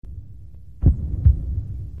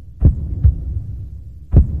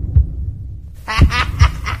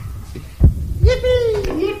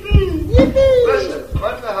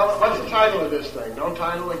title of this thing. No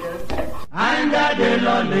title again?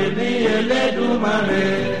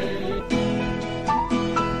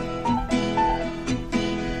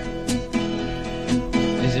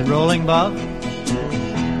 Is it rolling, Bob?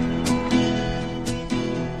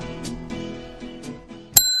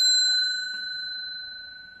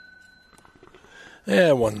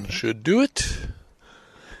 Yeah, one should do it.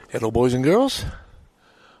 Hello, boys and girls.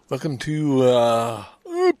 Welcome to a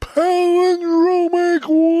Palindromic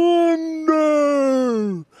Wonder.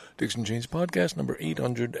 Dixon James Podcast number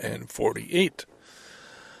 848.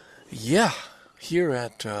 Yeah, here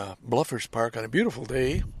at Bluffers Park on a beautiful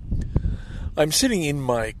day. I'm sitting in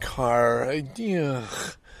my car.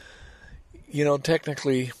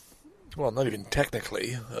 Technically, well, not even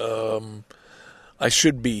technically, I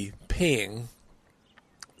should be paying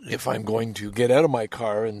if I'm going to get out of my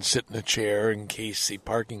car and sit in a chair in case the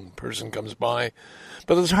parking person comes by.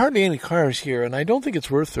 But there's hardly any cars here, and I don't think it's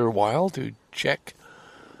worth their while to check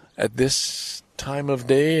at this time of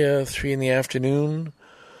day, 3 in the afternoon,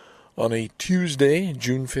 on a Tuesday,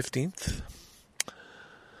 June 15th.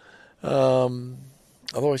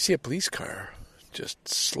 Although I see a police car just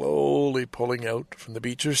slowly pulling out from the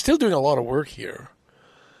beach. They're still doing a lot of work here.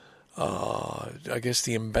 I guess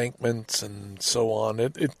the embankments and so on.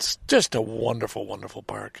 It's just a wonderful, wonderful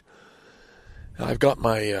park. I've got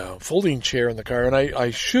my folding chair in the car, and I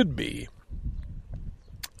should be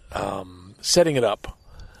setting it up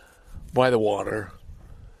by the water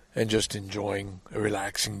and just enjoying a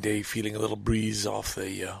relaxing day, feeling a little breeze off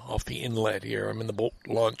the inlet here. I'm in the boat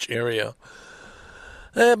launch area.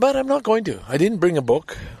 But I'm not going to. I didn't bring a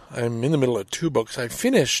book. I'm in the middle of 2 books. I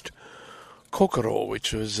finished Kokoro,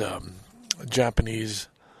 which was a Japanese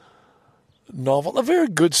novel. A very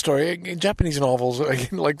good story. Japanese novels,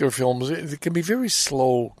 like their films, it can be very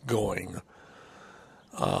slow going.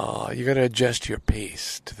 You got to adjust your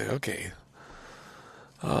pace to think, okay.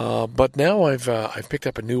 But now I've picked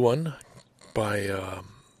up a new one by,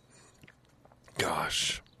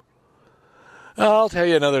 I'll tell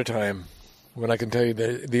you another time when I can tell you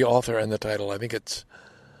the author and the title. I think it's,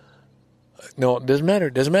 no, it doesn't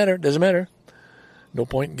matter. No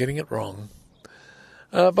point in getting it wrong.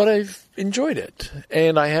 But I've enjoyed it.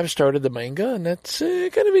 And I have started the manga, and that's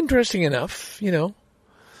kind of interesting enough,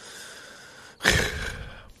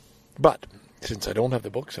 But since I don't have the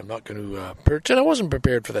books, I'm not going to purchase. And I wasn't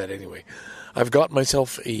prepared for that anyway. I've got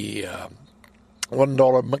myself a $1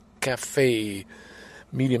 McCafe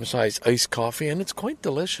medium-sized iced coffee, and it's quite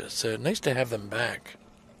delicious. Nice to have them back.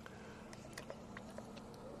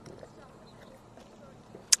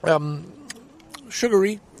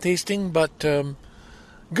 Sugary tasting, but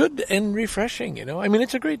good and refreshing, I mean,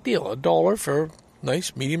 it's a great deal. $1 for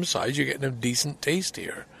nice medium size. You're getting a decent taste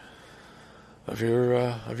here of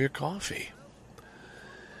your coffee.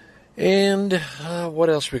 And what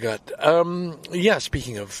else we got?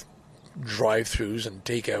 Speaking of drive-thrus and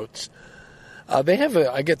takeouts, they have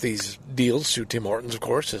I get these deals through Tim Hortons, of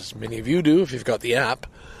course, as many of you do if you've got the app.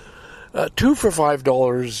 2 for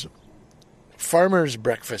 $5 Farmer's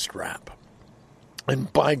Breakfast Wrap.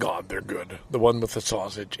 And by God, they're good. The one with the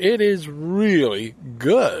sausage. It is really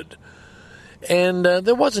good. And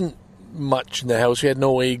there wasn't much in the house. We had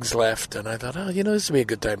no eggs left. And I thought, this would be a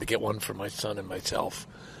good time to get one for my son and myself.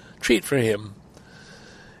 Treat for him.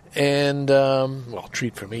 And,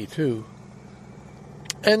 treat for me, too.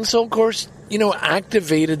 And so, of course,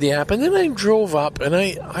 activated the app. And then I drove up. And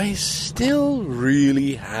I still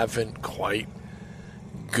really haven't quite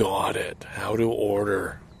got it. How to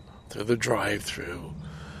order through the drive-thru.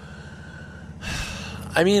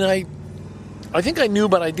 I mean, I think I knew,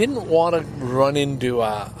 but I didn't want to run into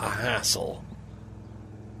a hassle.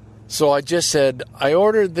 So I just said, I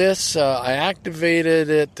ordered this, I activated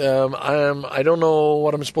it, I don't know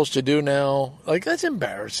what I'm supposed to do now. Like, that's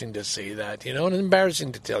embarrassing to say that, and it's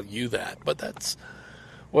embarrassing to tell you that, but that's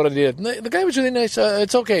what I did. And the guy was really nice.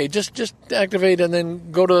 It's okay, just activate and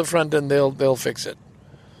then go to the front and they'll fix it.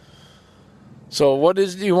 So what do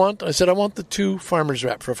you want? I said, I want the 2 Farmer's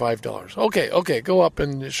Wrap for $5. Okay, go up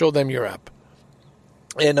and show them your app.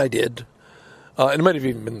 And I did. And it might have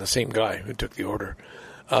even been the same guy who took the order.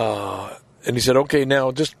 And he said, okay,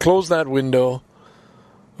 now just close that window.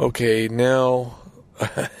 Okay, now.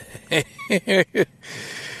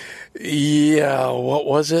 Yeah, what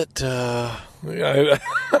was it? I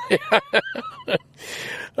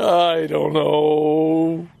don't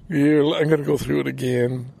know. Here, I'm going to go through it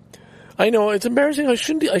again. I know it's embarrassing. I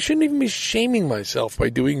shouldn't even be shaming myself by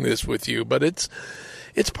doing this with you, but it's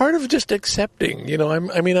part of just accepting. I'm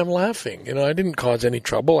laughing. I didn't cause any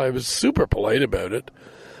trouble. I was super polite about it.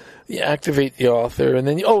 You activate the author, and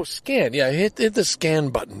then scan. Yeah, hit the scan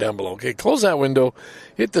button down below. Okay, close that window,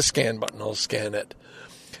 hit the scan button. I'll scan it.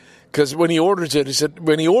 Because when he orders it, it's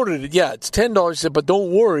 $10. He said, but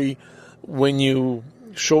don't worry, when you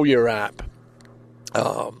show your app,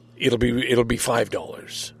 it'll be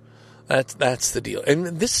 $5. That's the deal.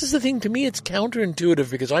 And this is the thing, to me, it's counterintuitive,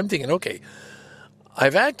 because I'm thinking, okay,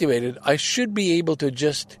 I've activated, I should be able to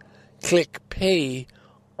just click pay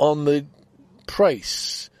on the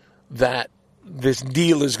price that this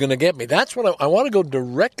deal is going to get me. That's what I want to go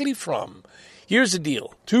directly from. Here's the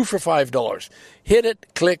deal, 2 for $5. Hit it,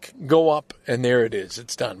 click, go up, and there it is.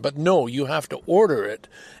 It's done. But no, you have to order it,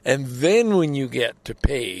 and then when you get to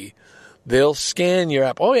pay, they'll scan your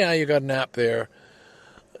app. Oh yeah, you got an app there.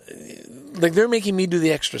 Like, they're making me do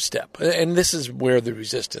the extra step, and this is where the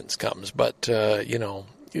resistance comes. But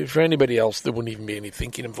for anybody else, there wouldn't even be any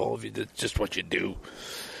thinking involved. It's just what you do.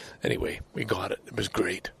 Anyway, we got it. It was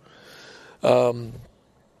great. And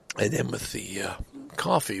then with the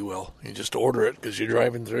coffee, well, you just order it because you're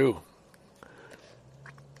driving through.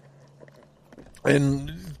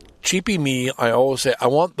 And cheapy me, I always say, I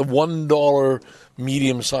want the $1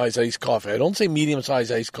 medium-sized iced coffee. I don't say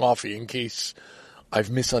medium-sized iced coffee in case I've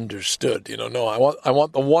misunderstood. No, I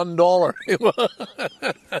want the $1.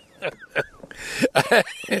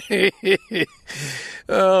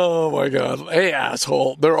 Oh my God. Hey,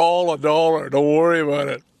 asshole. They're all $1. Don't worry about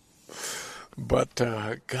it. But,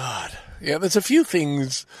 God. Yeah, there's a few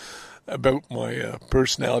things about my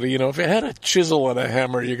personality. If you had a chisel and a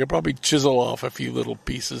hammer, you could probably chisel off a few little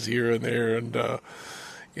pieces here and there and,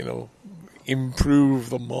 improve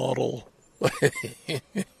the model.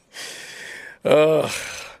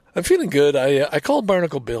 I'm feeling good. I called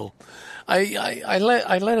Barnacle Bill. I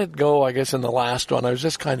let it go, I guess, in the last one. I was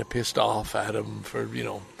just kind of pissed off at him for,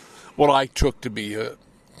 what I took to be a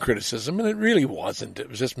criticism, and it really wasn't. It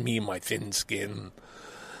was just me and my thin skin.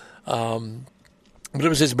 But it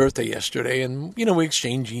was his birthday yesterday, and, we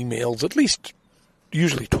exchange emails at least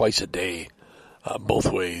usually twice a day,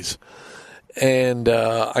 both ways. And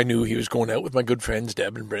I knew he was going out with my good friends,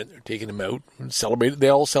 Deb and Brent. They're taking him out and celebrate. They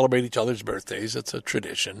all celebrate each other's birthdays. It's a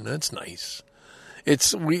tradition. It's nice.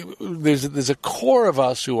 There's a core of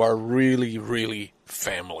us who are really, really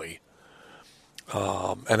family.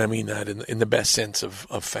 And I mean that in the best sense of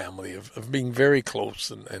family, of being very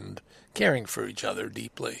close and caring for each other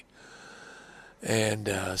deeply. And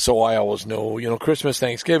so I always know, Christmas,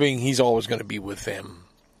 Thanksgiving, he's always going to be with them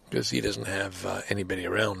because he doesn't have anybody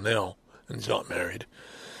around now and he's not married.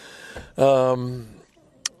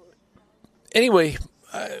 Anyway,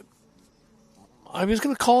 I was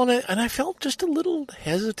going to call on it, and I felt just a little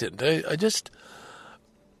hesitant. I just...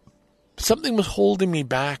 Something was holding me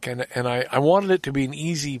back, and I wanted it to be an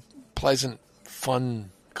easy, pleasant,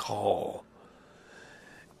 fun call.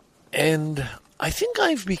 And I think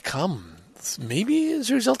I've become, maybe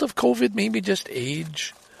as a result of COVID, maybe just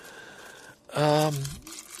age, a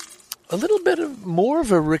little bit more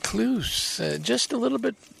of a recluse, just a little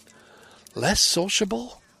bit less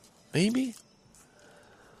sociable, maybe.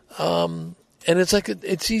 And it's like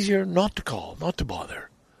it's easier not to call, not to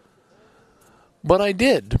bother. But I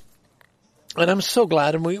did. And I'm so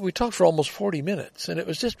glad. And we talked for almost 40 minutes. And it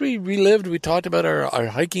was just, we relived. We talked about our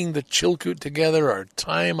hiking the Chilkoot together, our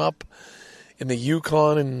time up in the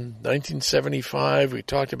Yukon in 1975. We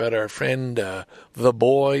talked about our friend, the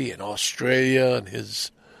boy in Australia, and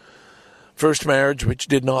his first marriage, which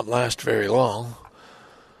did not last very long.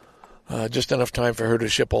 Just enough time for her to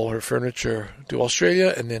ship all her furniture to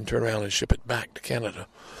Australia and then turn around and ship it back to Canada.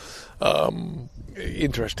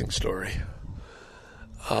 Interesting story.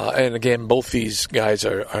 And again, both these guys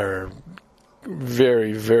are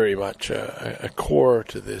very, very much a core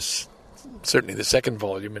to this, certainly the second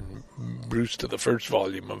volume, and Bruce to the first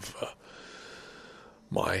volume of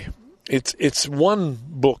It's one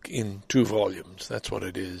book in 2 volumes. That's what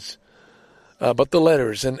it is. But the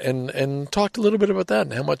letters, and talked a little bit about that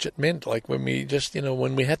and how much it meant, like when we just,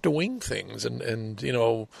 when we had to wing things and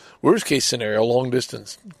worst case scenario, long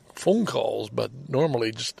distance phone calls, but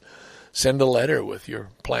normally just send a letter with your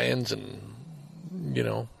plans and,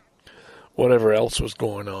 whatever else was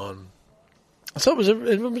going on. So it was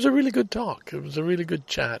a really good talk. It was a really good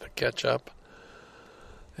chat, a catch up.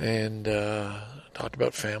 And talked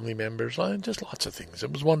about family members, just lots of things.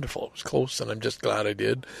 It was wonderful. It was close, and I'm just glad I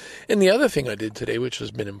did. And the other thing I did today, which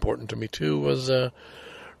has been important to me too, was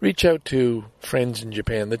reach out to friends in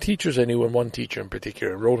Japan, the teachers I knew, and one teacher in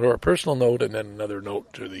particular. Wrote her a personal note and then another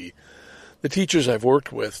note to the teachers I've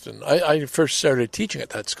worked with. And I first started teaching at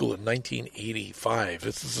that school in 1985.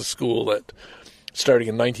 This is a school that, starting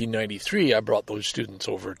in 1993, I brought those students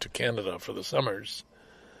over to Canada for the summers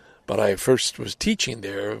But I first was teaching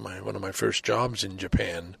there, one of my first jobs in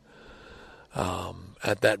Japan,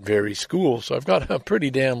 at that very school. So I've got a pretty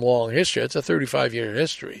damn long history. It's a 35-year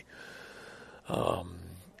history.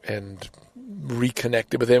 And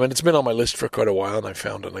reconnected with him. And it's been on my list for quite a while, and I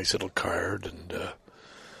found a nice little card and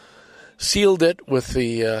sealed it with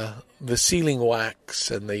the sealing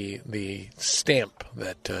wax and the stamp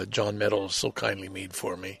that John Meadows so kindly made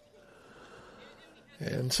for me.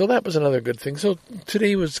 And so that was another good thing. So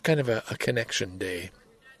today was kind of a connection day.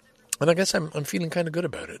 And I guess I'm feeling kind of good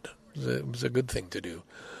about it. It was a good thing to do.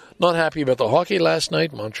 Not happy about the hockey last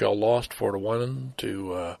night. Montreal lost 4-1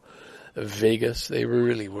 to Vegas. They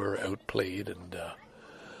really were outplayed, and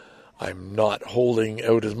I'm not holding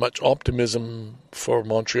out as much optimism for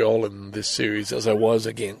Montreal in this series as I was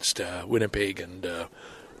against Winnipeg and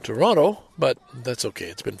Toronto, but that's okay.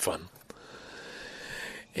 It's been fun.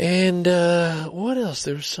 And what else?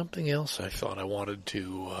 There was something else I thought I wanted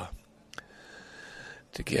to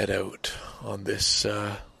get out on this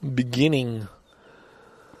beginning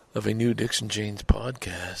of a new Dixon Janes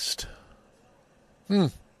podcast.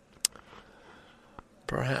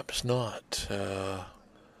 Perhaps not.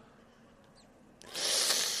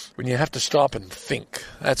 When you have to stop and think,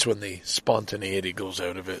 that's when the spontaneity goes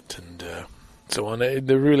out of it, and so on.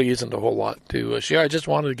 There really isn't a whole lot to share. I just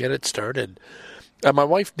wanted to get it started. My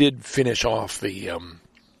wife did finish off the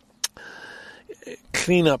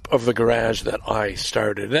cleanup of the garage that I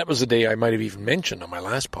started. That was the day I might have even mentioned on my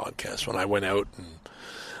last podcast when I went out and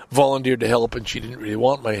volunteered to help, and she didn't really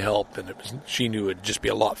want my help, and she knew it'd just be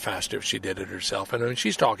a lot faster if she did it herself. And I mean,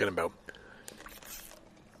 she's talking about,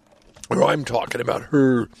 or I'm talking about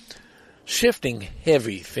her shifting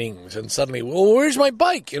heavy things, and suddenly, well, where's my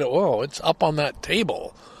bike? Oh, it's up on that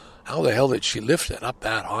table. How the hell did she lift it up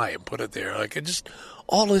that high and put it there? Like, it just,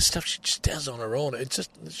 all this stuff she just does on her own.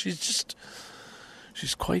 She's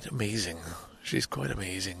quite amazing. She's quite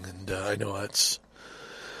amazing, and I know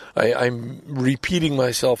I'm repeating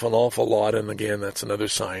myself an awful lot, and again, that's another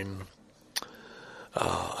sign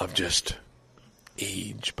of just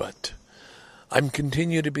age, but I'm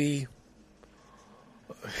continue to be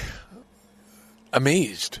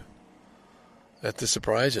amazed at the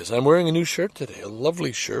surprises. I'm wearing a new shirt today, a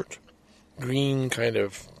lovely shirt, green kind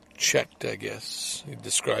of checked, I guess you'd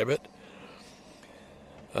describe it,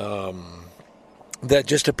 that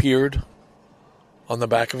just appeared on the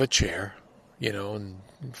back of a chair, and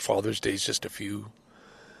Father's Day is just I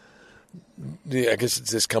guess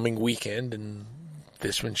it's this coming weekend, and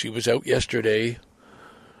this when she was out yesterday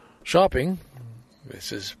shopping,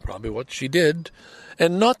 this is probably what she did.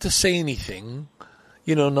 And not to say anything,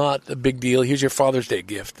 not a big deal. Here's your Father's Day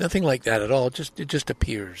gift. Nothing like that at all. It just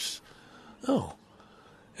appears. Oh.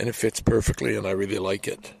 And it fits perfectly, and I really like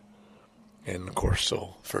it. And, of course,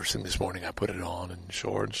 so first thing this morning I put it on and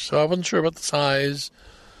shorts. So I wasn't sure about the size.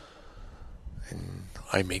 And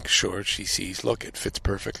I make sure she sees, look, it fits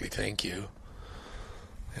perfectly, thank you.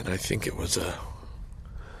 And I think it was a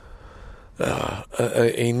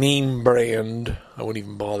name brand. I wouldn't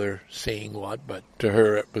even bother saying what, but to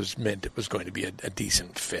her it was going to be a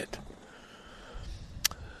decent fit.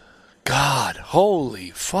 God, holy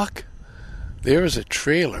fuck. There's a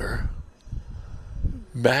trailer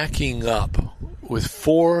backing up with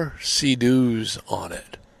 4 Sea-Doos on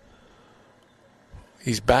it.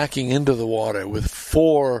 He's backing into the water with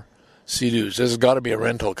 4 Sea-Doos. There's got to be a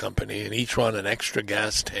rental company, and each one an extra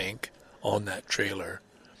gas tank on that trailer.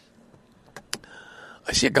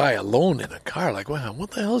 I see a guy alone in a car, like, wow,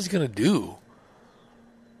 what the hell is he going to do?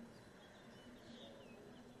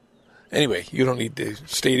 Anyway, you don't need to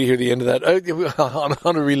stay to hear the end of that.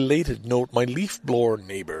 On a related note, my leaf blower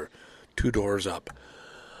neighbor, 2 doors up,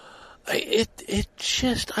 I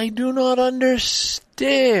do not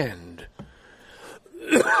understand.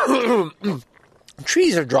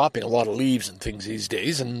 Trees are dropping a lot of leaves and things these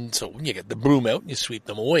days, and so when you get the broom out and you sweep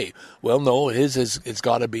them away. Well, no, it's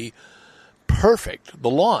got to be perfect. The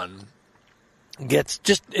lawn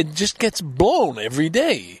just gets blown every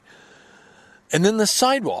day. And then the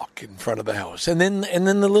sidewalk in front of the house, and then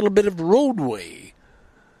the little bit of roadway.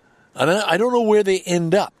 And I don't know where they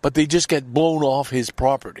end up, but they just get blown off his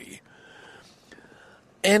property.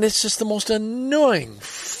 And it's just the most annoying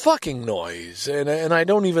fucking noise. And I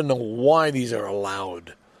don't even know why these are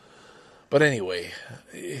allowed. But anyway,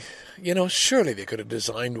 surely they could have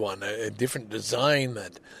designed one, a different design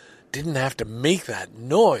that didn't have to make that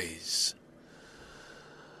noise.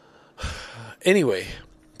 Anyway,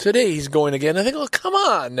 today he's going again. I think, oh, come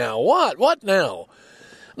on now. What now?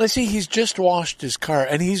 And I see he's just washed his car,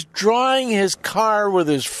 and he's drying his car with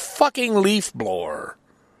his fucking leaf blower.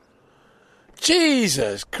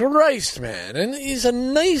 Jesus Christ, man. And he's a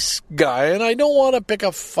nice guy, and I don't want to pick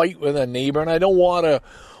a fight with a neighbor, and I don't want to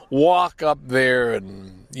walk up there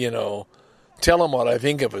and, tell him what I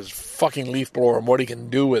think of his fucking leaf blower and what he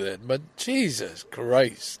can do with it. But Jesus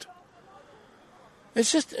Christ.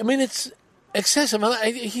 It's just, it's excessive.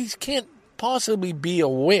 He can't possibly be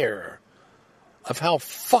aware of how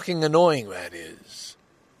fucking annoying that is.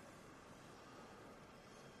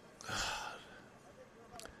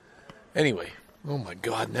 Anyway, oh my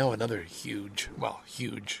God, now another huge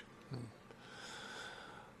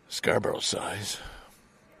Scarborough size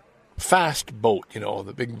fast boat,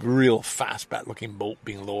 the big, real fast bat-looking boat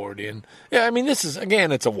being lowered in. Yeah, this is,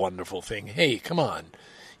 again, it's a wonderful thing. Hey, come on.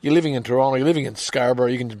 You're living in Toronto, you're living in Scarborough,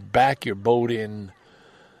 you can just back your boat in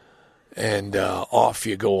and off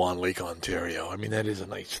you go on Lake Ontario. That is a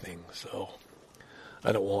nice thing, so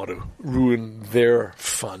I don't want to ruin their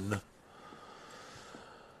fun.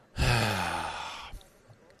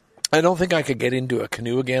 I don't think I could get into a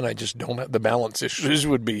canoe again. I just don't have the balance issues.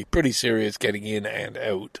 Would be pretty serious getting in and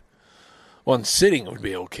out. One sitting would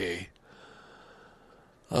be okay.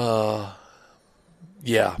 Yeah,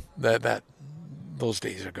 those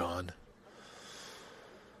days are gone.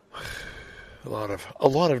 A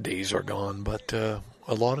lot of days are gone, but a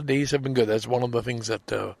lot of days have been good. That's one of the things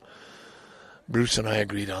that Bruce and I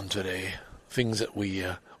agreed on today. Things that we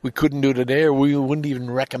couldn't do today, or we wouldn't even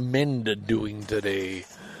recommend doing today.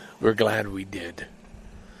 We're glad we did.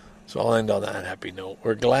 So I'll end on that happy note.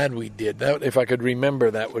 We're glad we did. That, if I could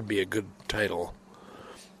remember, that would be a good title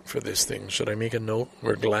for this thing. Should I make a note?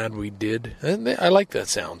 We're glad we did. And I like the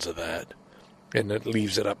sounds of that. And it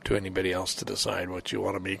leaves it up to anybody else to decide what you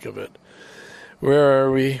want to make of it. Where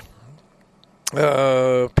are we?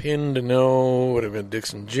 Pinned, no. Whatever,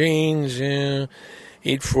 Dixon Janes, yeah.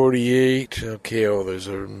 8:48. Okay, there's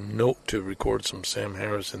a note to record some Sam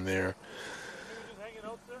Harris in there.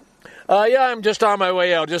 Yeah, I'm just on my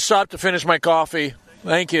way out. Just stopped to finish my coffee.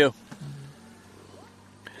 Thank you.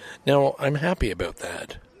 Now, I'm happy about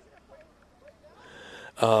that.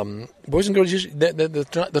 Boys and girls,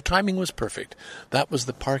 the timing was perfect. That was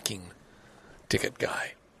the parking ticket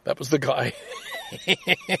guy. That was the guy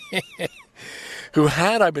who,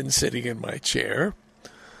 had I been sitting in my chair,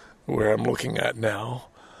 where I'm looking at now,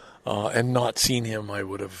 and not seen him, I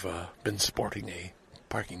would have been sporting a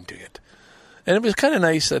parking ticket. And it was kind of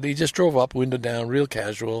nice that he just drove up, window down, real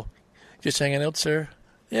casual. Just hanging out, sir?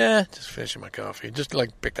 Yeah, just finishing my coffee. Just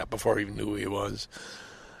picked up before he even knew who he was.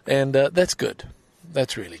 And that's good.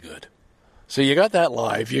 That's really good. So you got that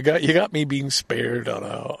live. You got me being spared on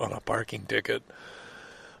a parking ticket.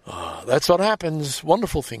 That's what happens.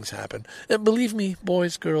 Wonderful things happen. And believe me,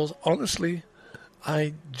 boys, girls, honestly,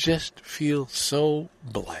 I just feel so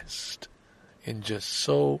blessed in just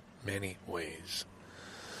so many ways.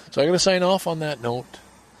 So I'm going to sign off on that note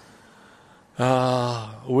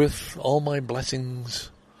with all my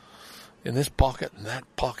blessings in this pocket and that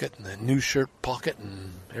pocket and the new shirt pocket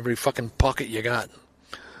and every fucking pocket you got.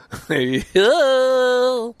 Bye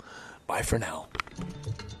for now.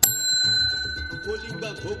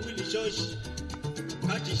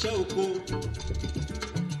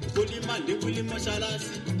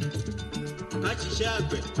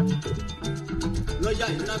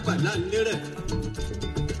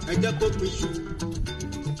 Ẹ jẹ́ kó piṣu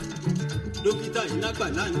dókítà yìí lágbà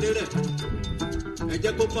láńlé rẹ̀ ẹ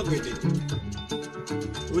jẹ́ kó pọ̀gẹ̀dẹ̀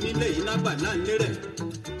onílé yìí lágbà láńlé rẹ̀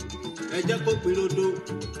ẹ jẹ́ kó pirodo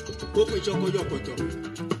kó pin ṣọkọyọkọ̀tọ̀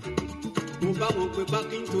mo bá wọn pe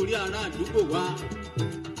bákí nítorí ará àdúgbò wa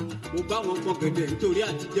mo bá wọn pọ̀gẹ̀dẹ̀ nítorí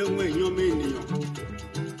àtijẹ́ wọn èèyàn ọmọ ènìyàn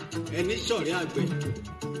ẹni ṣọ̀rẹ́ àgbẹ̀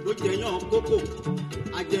ló jẹyàn kókò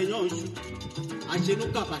ajẹyàn ṣu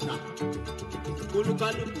àṣenúkà bàtà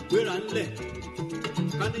olúkálùkù gbéra ńlẹ̀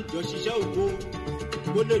ká níjọ ṣiṣẹ́ òkú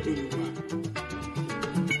kó lè dòlùwà.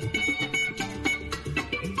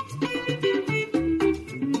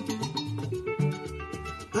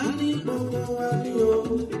 a ní gbogbo wa ní o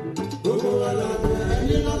gbogbo wa la fẹ́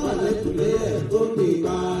ẹni lábàlẹ̀ tùlé ẹ̀ tó gbé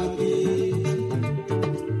pa bí.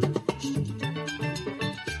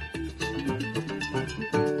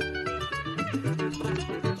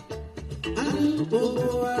 a ní gbogbo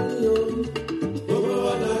wa ní o.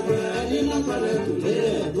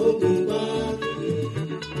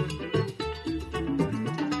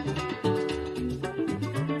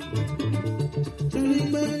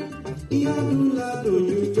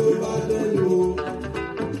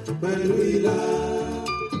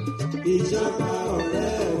 Ìjàpá ọ̀rẹ́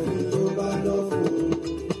òfin tó bá lọ́fọ̀.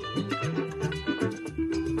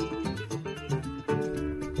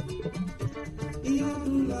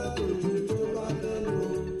 Ìyọ́dún ládùn tó bá lẹ́nu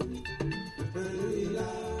pẹ̀lú ìlà.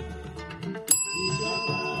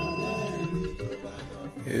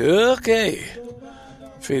 Okay.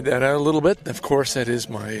 Fade that out a little bit. Of course, that is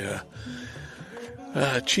my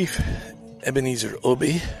Chief Ebenezer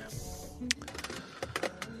Obi.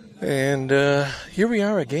 And here we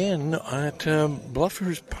are again at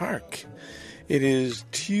Bluffers Park. It is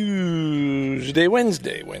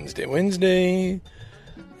Wednesday. 2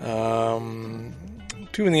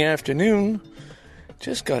 in the afternoon.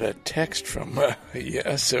 Just got a text from,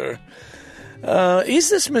 yes, sir. He's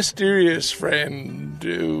this mysterious friend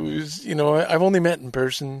who's, I've only met in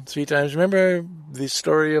person 3 times. Remember the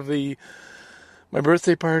story of my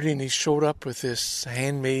birthday party, and he showed up with this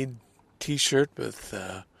handmade T-shirt with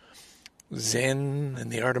Zen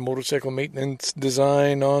and the Art of Motorcycle Maintenance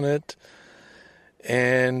design on it.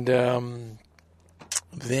 And then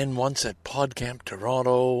once at PodCamp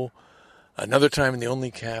Toronto, another time in the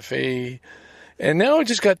Only Cafe. And now I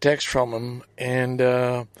just got text from him,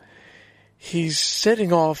 and he's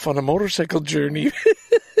setting off on a motorcycle journey.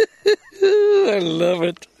 I love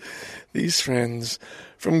it. These friends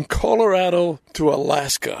from Colorado to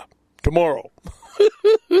Alaska tomorrow.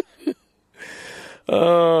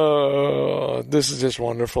 This is just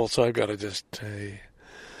wonderful. So I've got to just say,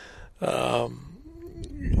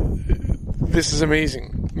 this is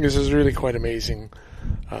amazing. This is really quite amazing.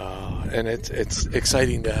 And it's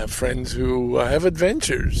exciting to have friends who have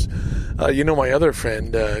adventures. My other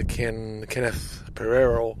friend, Kenneth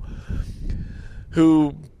Pereiro,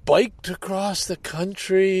 who biked across the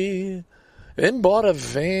country, then bought a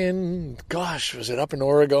van, was it up in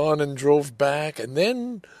Oregon, and drove back. And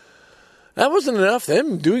then, that wasn't enough.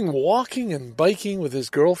 Then doing walking and biking with his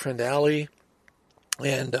girlfriend, Allie.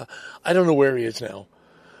 And I don't know where he is now.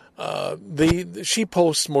 She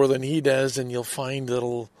posts more than he does, and you'll find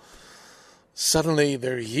suddenly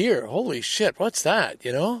they're here. Holy shit, what's that,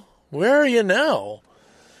 Where are you now?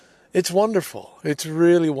 It's wonderful. It's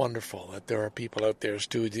really wonderful that there are people out there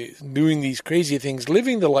doing these crazy things,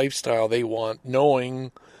 living the lifestyle they want,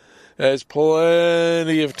 knowing there's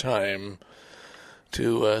plenty of time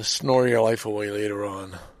to snore your life away later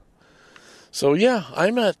on. So, yeah,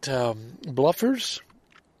 I'm at Bluffers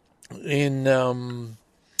in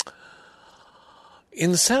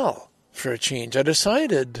Sal for a change. I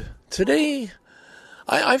decided today,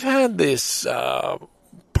 I've had this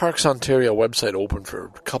Parks Ontario website open for a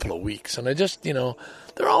couple of weeks, and I just, they're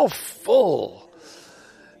all full.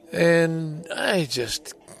 And I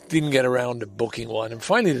just didn't get around to booking one. And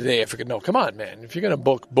finally today I figured, no, come on, man. If you're going to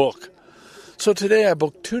book. So today I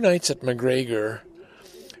booked 2 nights at McGregor,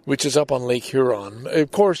 which is up on Lake Huron. Of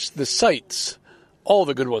course, the sites, all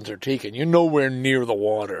the good ones are taken. You're nowhere near the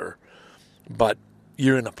water, but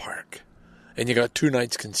you're in a park. And you got 2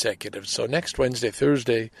 nights consecutive. So next Wednesday,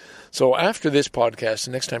 Thursday. So after this podcast,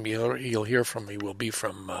 the next time you'll hear from me will be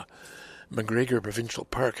from McGregor Provincial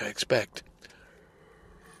Park, I expect.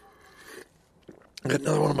 I got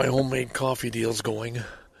another one of my homemade coffee deals going.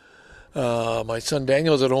 My son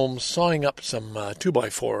Daniel's at home sawing up some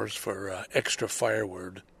 2x4s for extra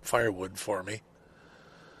firewood for me.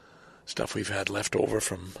 Stuff we've had left over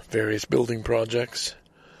from various building projects.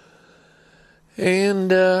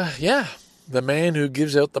 And, the man who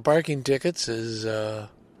gives out the parking tickets is out.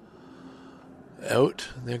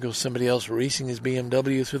 There goes somebody else racing his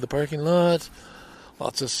BMW through the parking lot.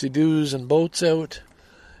 Lots of Sea-Doos and boats out.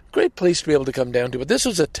 Great place to be able to come down to. But this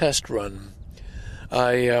was a test run.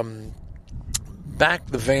 I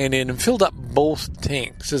backed the van in and filled up both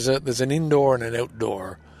tanks. There's an indoor and an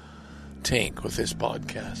outdoor tank with this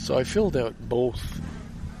podcast. So I filled out both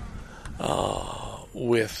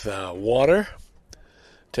with water.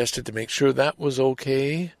 Tested to make sure that was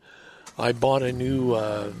okay. I bought a new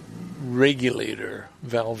valve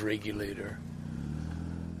regulator,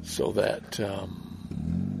 so that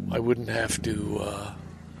I wouldn't have to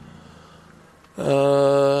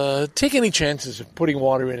take any chances of putting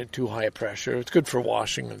water in at too high a pressure. It's good for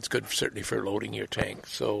washing, and it's good certainly for loading your tank.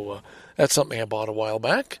 So that's something I bought a while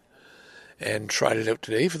back and tried it out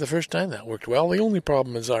today for the first time. That worked well. The only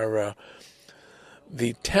problem is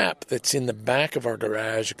the tap that's in the back of our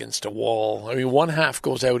garage against a wall. I mean, one half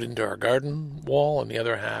goes out into our garden wall, and the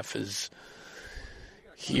other half is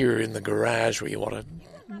here in the garage where you want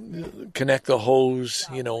to connect the hose,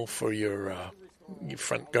 for your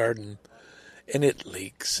front garden. And it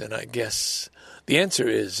leaks. And I guess the answer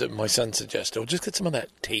is, my son suggested, just get some of that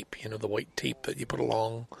tape, the white tape that you put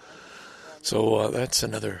along. So that's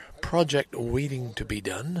another project waiting to be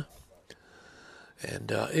done.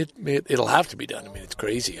 And it'll have to be done. I mean, it's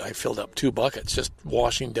crazy. I filled up 2 buckets just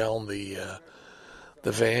washing down the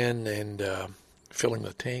van and filling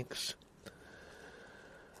the tanks.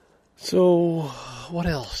 So, what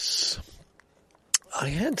else? I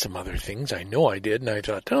had some other things. I know I did. And I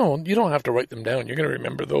thought, oh, you don't have to write them down. You're going to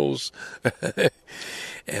remember those.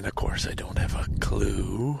 And, of course, I don't have a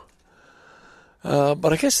clue.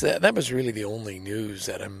 But I guess that was really the only news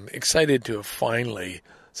that I'm excited to have finally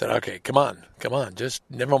said, okay, come on. Just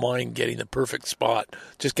never mind getting the perfect spot.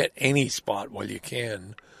 Just get any spot while you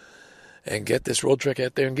can. And get this road trip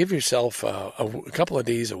out there and give yourself a couple of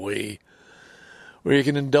days away where you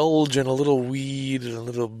can indulge in a little weed and a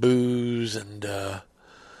little booze and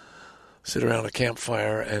sit around a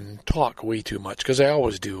campfire and talk way too much. Because I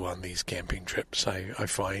always do on these camping trips. I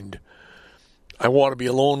find I want to be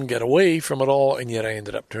alone, get away from it all, and yet I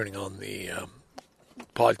ended up turning on the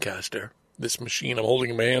podcaster, this machine I'm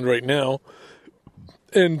holding in my hand right now,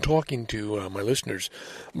 and talking to my listeners.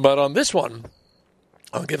 But on this one,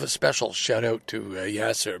 I'll give a special shout out to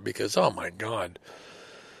Yasser because, oh my God,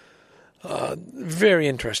 very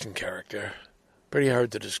interesting character, pretty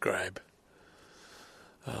hard to describe.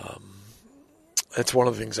 That's one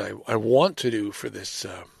of the things I want to do for this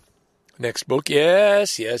next book.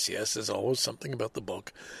 Yes, there's always something about the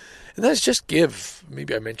book. And that's just give,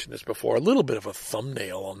 maybe I mentioned this before, a little bit of a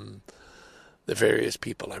thumbnail on the various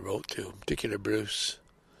people I wrote to, in particular Bruce,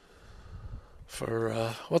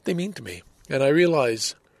 for what they mean to me. And I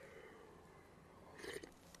realize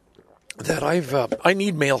that I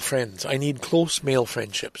need male friends. I need close male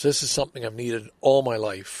friendships. This is something I've needed all my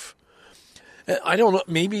life. I don't know.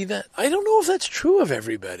 I don't know if that's true of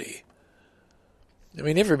everybody. I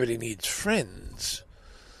mean, everybody needs friends,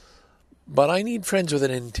 but I need friends with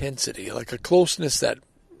an intensity, like a closeness that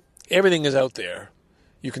everything is out there.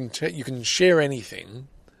 You can share anything,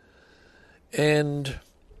 and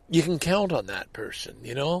you can count on that person,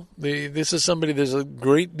 you know? This is somebody, there's a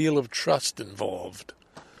great deal of trust involved.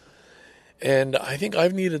 And I think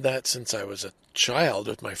I've needed that since I was a child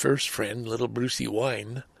with my first friend, little Brucey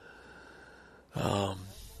Wine.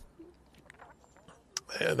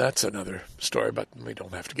 That's another story, but we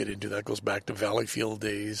don't have to get into that. It goes back to Valleyfield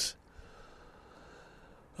days.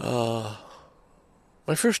 My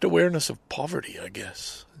first awareness of poverty, I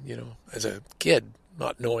guess, you know, as a kid,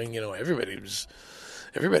 not knowing, you know, everybody lives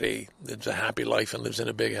a happy life and lives in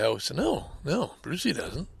a big house. No, Brucey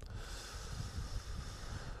doesn't.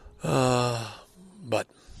 But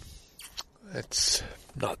that's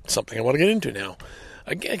not something I want to get into now.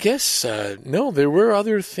 I guess, no, there were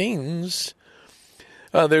other things.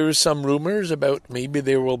 There were some rumors about maybe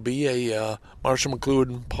there will be a Marshall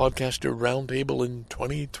McLuhan podcaster roundtable in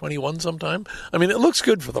 2021 sometime. I mean, it looks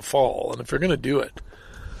good for the fall, and if you're going to do it,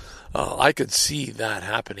 I could see that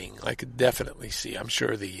happening. I could definitely see. I'm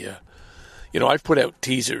sure I've put out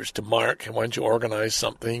teasers to Mark, and why don't you organize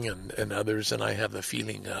something, and others, and I have the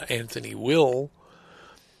feeling Anthony will.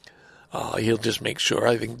 He'll just make sure.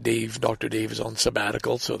 I think Dr. Dave is on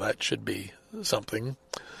sabbatical, so that should be something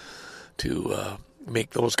to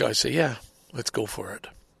make those guys say, yeah, let's go for it.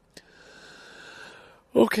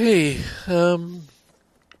 Okay. I'm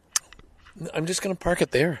just going to park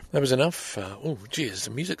it there. That was enough. Is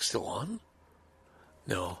the music still on?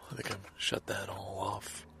 No, I think I've shut that all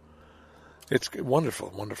off. It's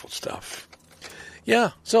wonderful, wonderful stuff.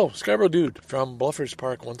 Yeah, so Scarborough Dude from Bluffers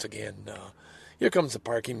Park once again. Here comes the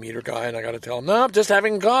parking meter guy, and I got to tell him, no, just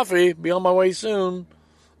having coffee. Be on my way soon.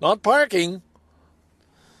 Not parking.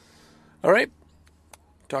 All right.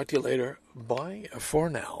 Talk to you later. Bye for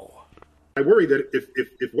now. I worry that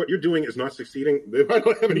if what you're doing is not succeeding, then I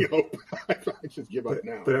don't have any hope. I just give up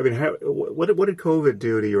now. But I mean, what did COVID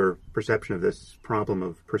do to your perception of this problem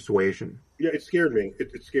of persuasion? Yeah, it scared me.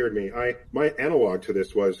 It scared me. My analog to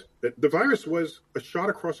this was that the virus was a shot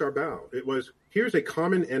across our bow. It was, here's a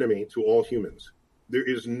common enemy to all humans. There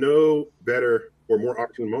is no better or more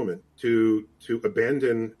opportune moment to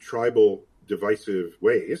abandon tribal divisive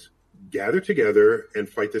ways, gather together and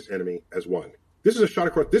fight this enemy as one. This is a shot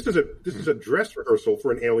across. This is a dress rehearsal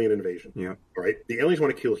for an alien invasion. Yeah. All right. The aliens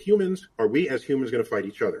want to kill humans. Are we as humans going to fight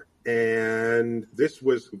each other? And this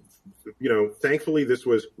was, thankfully this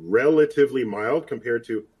was relatively mild compared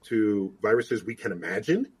to viruses we can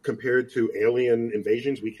imagine, compared to alien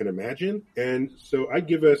invasions we can imagine. And so I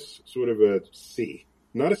give us sort of a C,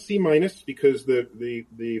 not a C minus, because the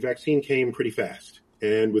vaccine came pretty fast.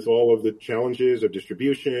 And with all of the challenges of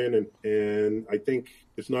distribution, and I think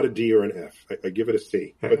it's not a D or an F. I give it a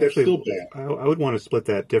C, but that's still bad. I would want to split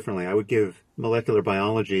that differently. I would give molecular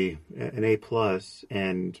biology an A+,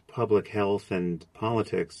 and public health and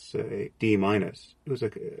politics a D-. It was a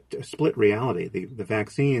split reality. The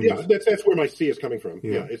vaccines. Yeah, that's where my C is coming from.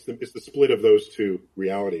 Yeah, it's the split of those two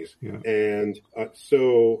realities. Yeah. And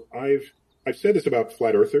so I've said this about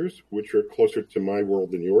flat earthers, which are closer to my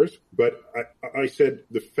world than yours, but I said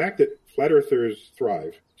the fact that flat earthers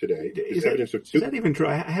thrive today is evidence of two. Is that even true?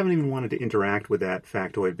 I haven't even wanted to interact with that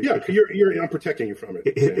factoid. Yeah, I'm protecting you from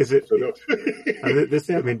it. Is it? So no.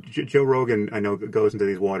 I mean, Joe Rogan, I know, goes into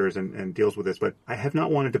these waters and deals with this, but I have not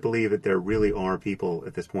wanted to believe that there really are people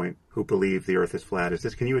at this point who believe the Earth is flat.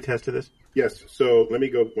 Can you attest to this? Yes. So let me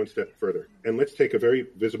go one step further, and let's take a very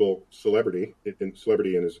visible celebrity in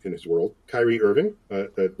his world, Kyrie Irving,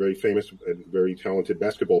 a very famous and very talented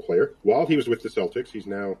basketball player. While he was with the Celtics, he's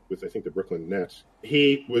now with, I think, the Brooklyn Nets.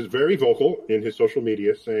 He was very vocal in his social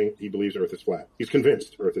media saying he believes Earth is flat. He's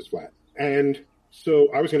convinced Earth is flat. And so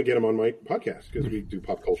I was going to get him on my podcast because we do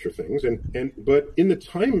pop culture things. But in the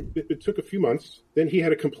time, it took a few months, then he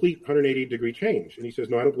had a complete 180-degree change. And he says,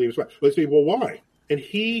 no, I don't believe it's flat. Let's say, well, why? And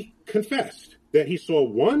he confessed that he saw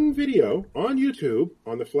one video on YouTube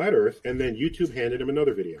on the flat Earth, and then YouTube handed him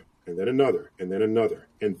another video, and then another, and then another.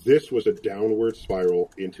 And this was a downward spiral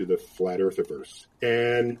into the flat Earthiverse.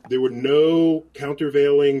 And there were no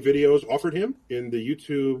countervailing videos offered him in the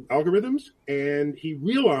YouTube algorithms. And he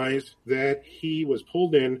realized that he was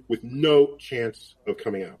pulled in with no chance of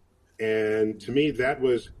coming out. And to me, that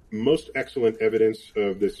was most excellent evidence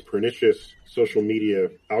of this pernicious social media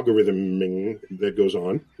algorithming that goes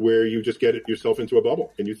on, where you just get yourself into a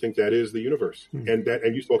bubble and you think that is the universe.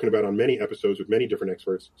 And you've spoken about on many episodes with many different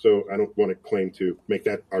experts. So I don't want to claim to make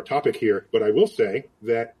that our topic here, but I will say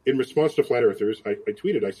that in response to flat earthers, I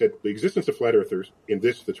tweeted, I said, the existence of flat earthers in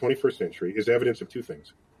the 21st century is evidence of two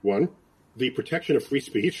things. One, the protection of free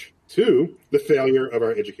speech. Two, the failure of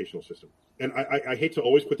our educational system. And I hate to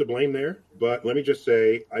always put the blame there, but let me just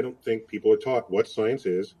say, I don't think people are taught what science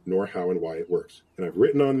is, nor how and why it works. And I've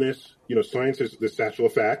written on this, science is the satchel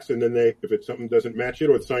of facts, and then if something doesn't match it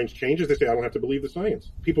or the science changes, they say, I don't have to believe the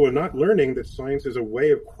science. People are not learning that science is a way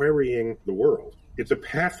of querying the world. It's a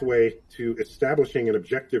pathway to establishing an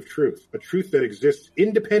objective truth, a truth that exists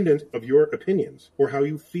independent of your opinions or how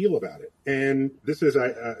you feel about it. And this is,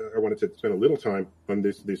 I wanted to spend a little time on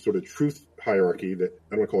this sort of truth hierarchy that,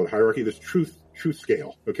 I don't want to call it hierarchy, this truth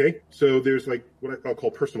scale, okay? So there's like what I'll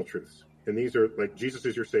call personal truths. And these are like Jesus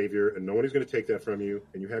is your savior, and no one is going to take that from you,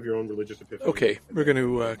 and you have your own religious epiphany. Okay, we're going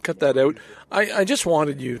to cut that out. I just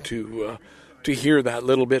wanted you to hear that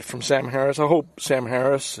little bit from Sam Harris. I hope Sam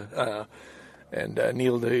Harris and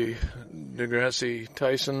Neil deGrasse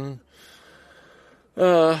Tyson,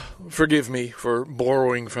 forgive me for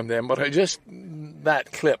borrowing from them, but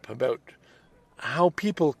that clip about how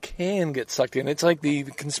people can get sucked in. It's like the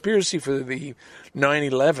conspiracy for the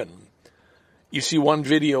 9/11. You see one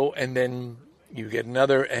video and then you get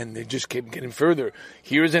another, and they just keep getting further.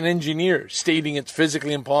 Here's an engineer stating it's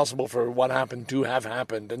physically impossible for what happened to have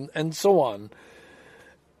happened, and so on.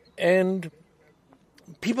 And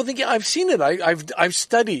people think, yeah, I've seen it. I've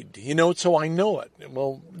studied, so I know it.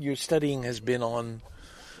 Well, your studying has been on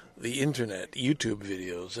the internet, YouTube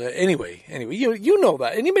videos. Anyway, you know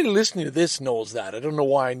that. Anybody listening to this knows that. I don't know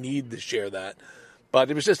why I need to share that, but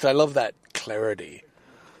it was just, I love that clarity.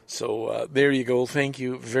 So there you go. Thank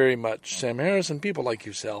you very much, Sam Harris, and people like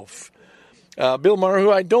yourself. Bill Maher,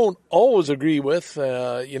 who I don't always agree with,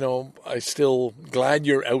 I still glad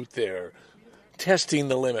you're out there testing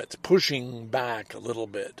the limits, pushing back a little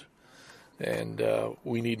bit. And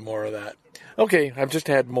we need more of that. Okay, I've just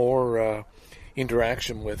had more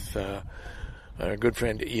interaction with our good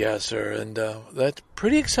friend Yasser, and that's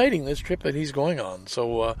pretty exciting, this trip that he's going on.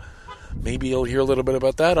 So maybe you'll hear a little bit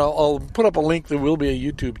about that. I'll put up a link. There will be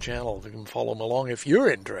a YouTube channel. You can follow him along if you're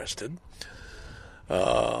interested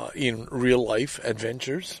in real-life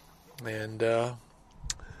adventures. And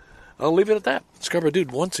I'll leave it at that. Scarborough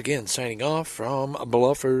Dude once again signing off from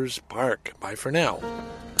Bluffers Park. Bye for now.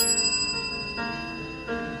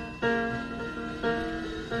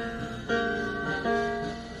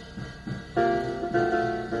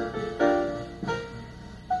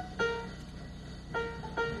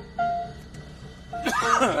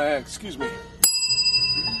 Excuse me.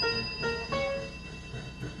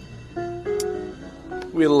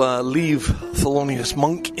 We'll leave Thelonious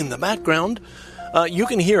Monk in the background. You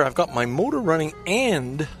can hear I've got my motor running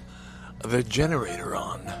and the generator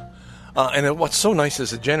on. And what's so nice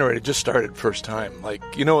is the generator just started first time. Like,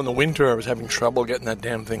 in the winter I was having trouble getting that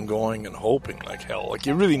damn thing going and hoping like hell. Like,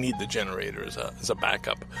 you really need the generator as a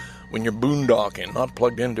backup when you're boondocking, not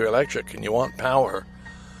plugged into electric, and you want power.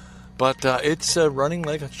 But it's running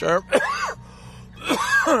like a sharp...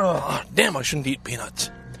 Damn, I shouldn't eat peanuts.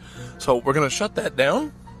 So we're going to shut that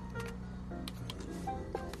down.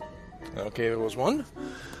 Okay, there was one.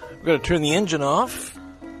 We're going to turn the engine off.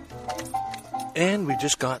 And we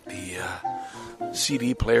just got the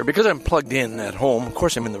CD player because I'm plugged in at home. Of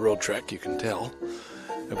course, I'm in the road trek, you can tell.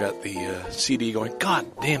 I've got the CD going. God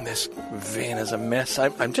damn, this van is a mess.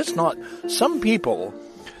 I'm just not. Some people,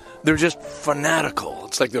 they're just fanatical.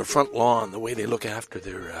 It's like their front lawn, the way they look after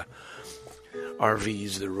their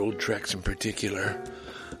RVs, their road treks in particular.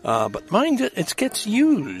 But mine, it gets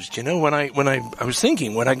used. You know, when I was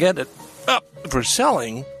thinking, when I get it up for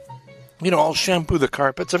selling, you know, I'll shampoo the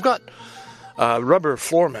carpets. I've got rubber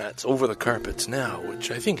floor mats over the carpets now, which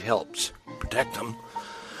I think helps protect them.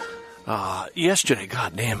 Yesterday,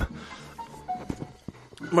 goddamn,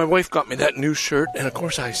 my wife got me that new shirt, and of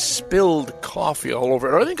course I spilled coffee all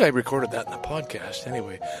over it. I think I recorded that in the podcast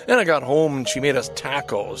anyway. Then I got home and she made us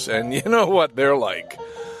tacos, and you know what they're like.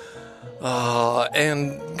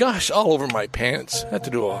 And gosh, all over my pants. Had to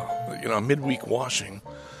do a midweek washing.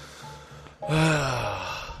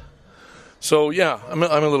 So yeah, I'm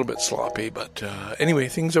a little bit sloppy, but anyway,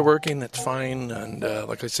 things are working. That's fine, and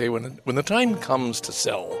like I say, when the time comes to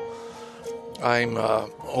sell, I'm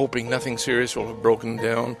hoping nothing serious will have broken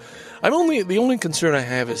down. The only concern I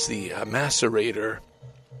have is the macerator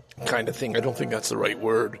kind of thing. I don't think that's the right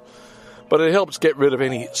word, but it helps get rid of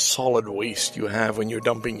any solid waste you have when you're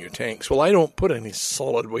dumping your tanks. Well, I don't put any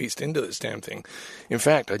solid waste into this damn thing. In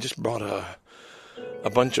fact, I just brought a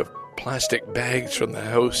bunch of plastic bags from the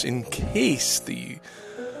house in case the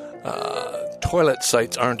toilet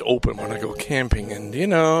sites aren't open when I go camping. And, you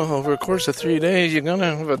know, over the course of 3 days, you're going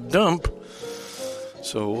to have a dump.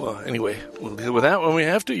 So, anyway, we'll deal with that when we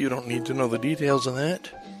have to. You don't need to know the details of that.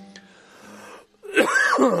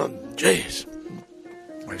 Jeez.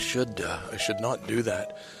 I should not do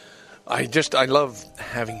that. I love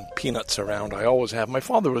having peanuts around. I always have. My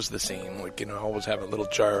father was the same. Like, you know, I always have a little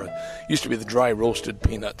jar. Used to be the dry roasted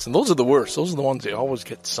peanuts. And those are the worst. Those are the ones that always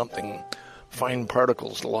get something, fine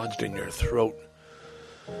particles lodged in your throat.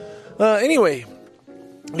 Anyway,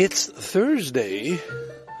 it's Thursday.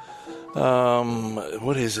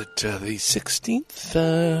 What is it? The 16th,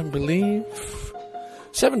 I believe?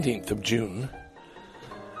 17th of June.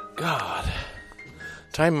 God.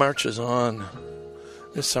 Time marches on.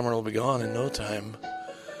 This summer will be gone in no time.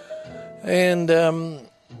 And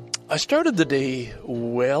I started the day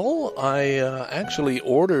well. I actually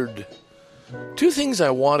ordered 2 things I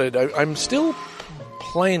wanted. I'm still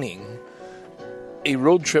planning a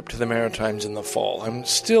road trip to the Maritimes in the fall. I'm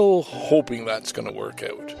still hoping that's going to work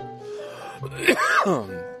out.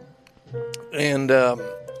 And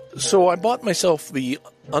so I bought myself The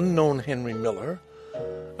Unknown Henry Miller,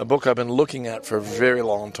 a book I've been looking at for a very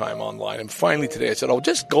long time online. And finally today I said,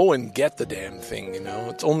 just go and get the damn thing, you know.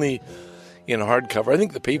 It's only in hardcover. I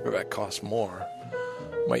think the paperback costs more.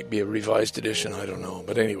 Might be a revised edition, I don't know.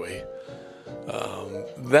 But anyway,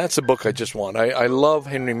 that's a book I just want. I love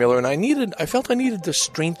Henry Miller, and I felt I needed to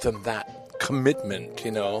strengthen that commitment,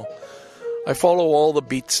 you know. I follow all the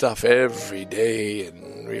beat stuff every day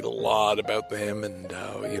and read a lot about them and,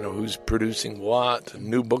 you know, who's producing what, and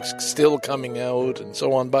new books still coming out and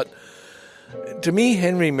so on. But to me,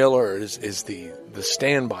 Henry Miller is the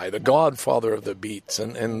standby, the godfather of the beats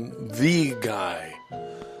and the guy.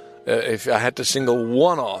 If I had to single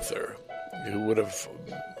one author who would have,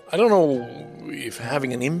 I don't know if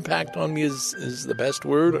having an impact on me is the best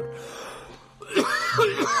word.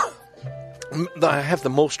 I have the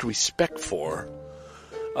most respect for,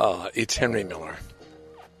 it's Henry Miller.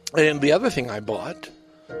 And the other thing I bought,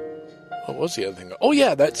 what was the other thing? Oh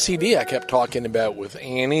yeah, that CD I kept talking about with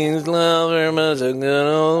Annie's lover was a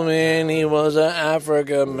good old man, he was an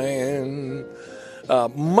Africa man.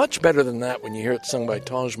 Much better than that when you hear it sung by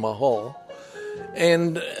Taj Mahal.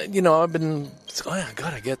 And, you know, I've been, I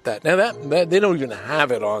gotta get that. Now that they don't even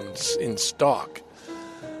have it in stock.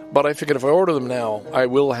 But I figured if I order them now, I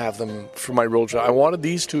will have them for my road trip. I wanted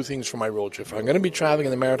these 2 things for my road trip. If I'm going to be traveling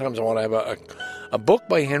in the Maritimes, I want to have a book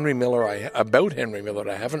by Henry Miller, about Henry Miller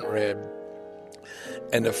that I haven't read,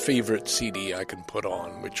 and a favorite CD I can put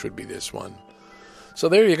on, which would be this one. So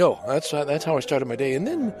there you go. That's how I started my day. And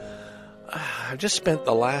then I've just spent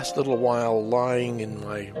the last little while lying in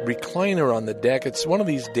my recliner on the deck. It's one of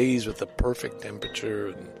these days with the perfect temperature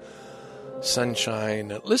and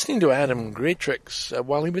sunshine, listening to Adam Greatrix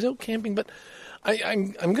while he was out camping. But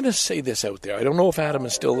I'm going to say this out there. I don't know if Adam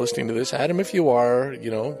is still listening to this. Adam, if you are, you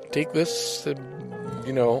know, take this,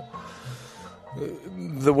 you know,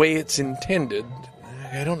 the way it's intended.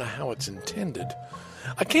 I don't know how it's intended.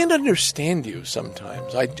 I can't understand you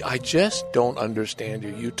sometimes. I just don't understand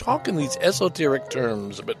you. You talk in these esoteric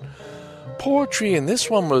terms about poetry, and this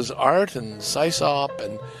one was art and Sysop,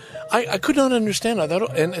 and I could not understand. I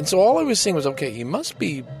thought, and so all I was saying was, okay, he must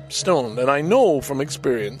be stoned. And I know from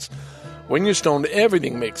experience, when you're stoned,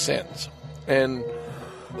 everything makes sense. And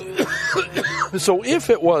so if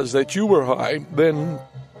it was that you were high, then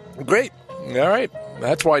great. All right.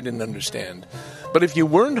 That's why I didn't understand. But if you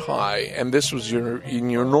weren't high and this was in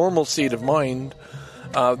your normal state of mind,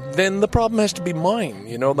 then the problem has to be mine.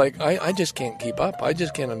 You know, like I just can't keep up. I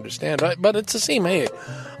just can't understand. But it's the same. Hey,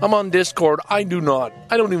 I'm on Discord. I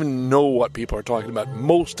don't even know what people are talking about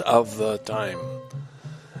most of the time.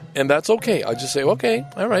 And that's okay. I just say, okay,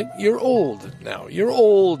 all right, you're old now. You're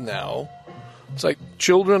old now. It's like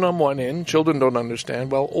children on one end, children don't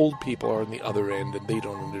understand. Well, old people are on the other end, and they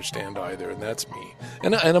don't understand either, and that's me.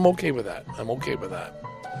 And I'm okay with that. I'm okay with that.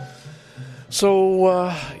 So,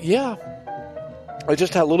 yeah, I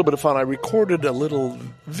just had a little bit of fun. I recorded a little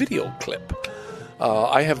video clip.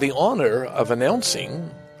 I have the honor of announcing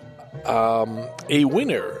a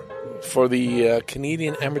winner for the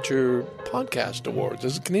Canadian Amateur Podcast Awards.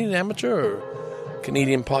 Is it Canadian Amateur or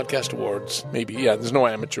Canadian Podcast Awards? Maybe. Yeah, there's no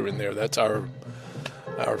amateur in there. That's our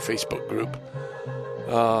Facebook group.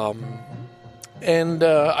 And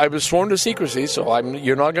I was sworn to secrecy, so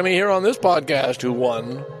you're not going to hear on this podcast who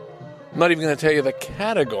won. I'm not even going to tell you the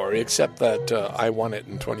category, except that I won it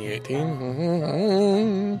in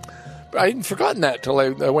 2018. I hadn't forgotten that till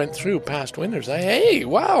I went through past winners. Hey,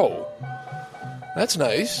 wow. That's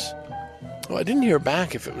nice. Well, I didn't hear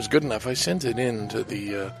back if it was good enough. I sent it in to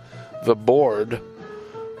the board.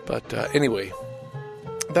 But anyway,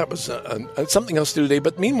 that was something else to do today.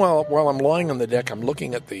 But meanwhile, while I'm lying on the deck, I'm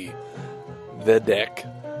looking at the deck.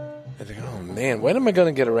 I think, oh man, when am I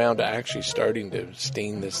going to get around to actually starting to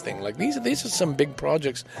stain this thing? Like these are some big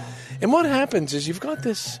projects. And what happens is you've got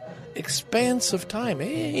this expanse of time.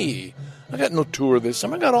 Hey, I got no tour this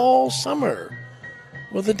summer. I got all summer.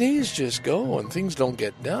 Well, the days just go and things don't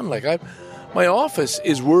get done. Like my office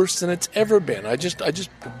is worse than it's ever been. I just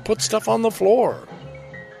put stuff on the floor.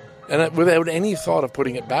 And without any thought of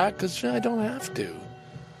putting it back, because I don't have to.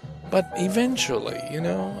 But eventually, you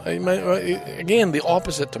know, again, the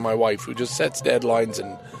opposite to my wife, who just sets deadlines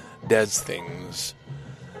and does things.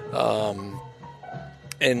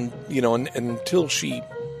 And, you know, until she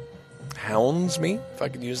hounds me, if I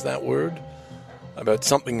could use that word, about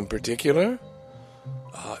something in particular,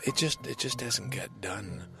 it just doesn't get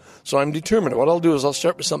done. So I'm determined. What I'll do is I'll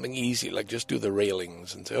start with something easy, like just do the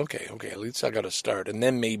railings and say, okay, at least I got to start. And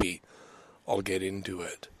then maybe I'll get into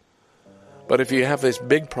it. But if you have this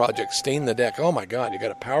big project, stain the deck, oh my God, you got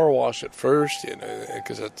to power wash it first, you know,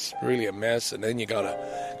 because it's really a mess. And then you got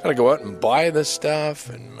to go out and buy the stuff.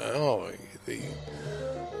 And, the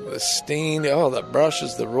stain, the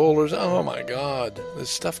brushes, the rollers. Oh my God, there's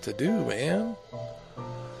stuff to do, man.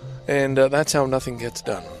 And that's how nothing gets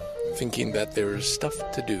done. Thinking that there's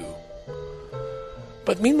stuff to do.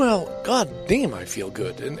 But meanwhile, God damn, I feel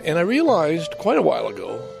good. And I realized quite a while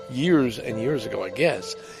ago, years and years ago, I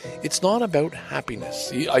guess, it's not about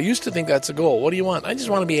happiness. I used to think that's a goal. What do you want? I just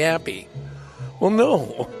want to be happy. Well,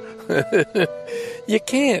 no. You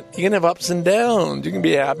can't. You can have ups and downs. You can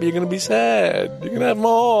be happy. You're going to be sad. You can have them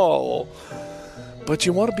all. But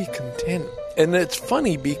you want to be content. And it's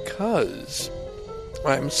funny because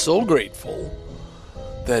I'm so grateful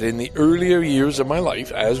that in the earlier years of my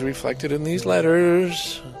life, as reflected in these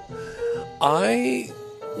letters, I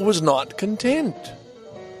was not content.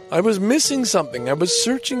 I was missing something. I was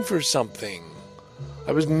searching for something.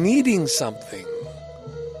 I was needing something.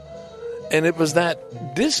 And it was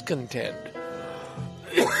that discontent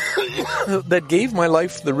that gave my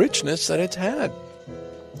life the richness that it's had.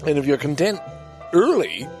 And if you're content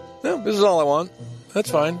early, no, this is all I want,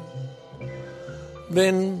 that's fine,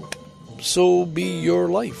 then so be your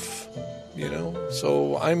life, you know.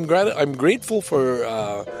 So I'm grateful for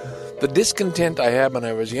the discontent I had when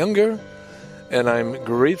I was younger, and I'm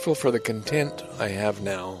grateful for the content I have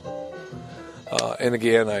now. And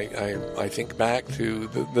again, I think back to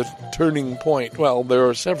the turning point. Well, there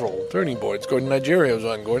are several turning points. Going to Nigeria was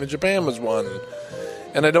one. Going to Japan was one.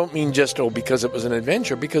 And I don't mean just, because it was an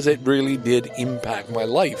adventure, because it really did impact my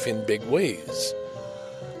life in big ways.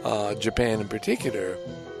 Japan in particular.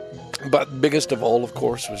 But biggest of all, of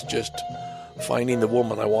course, was just finding the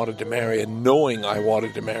woman I wanted to marry and knowing I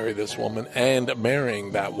wanted to marry this woman and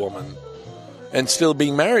marrying that woman and still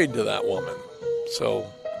being married to that woman. So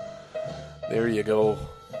there you go.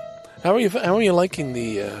 How are you liking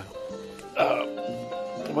the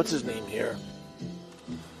what's his name here?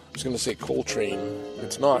 I was going to say Coltrane.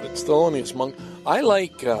 It's not. It's Thelonious Monk. I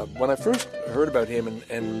like when I first heard about him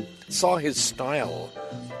and saw his style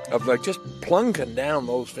of like just plunking down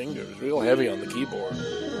those fingers real heavy on the keyboard.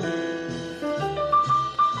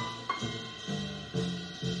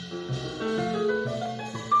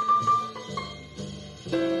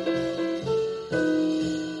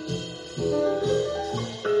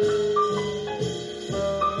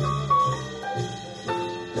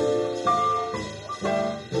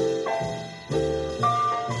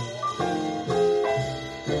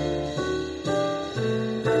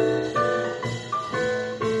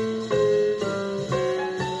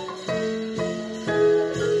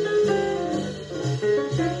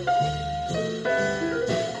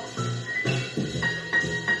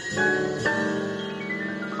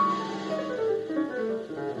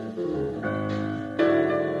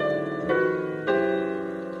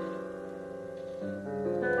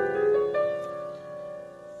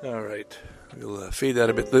 We'll fade that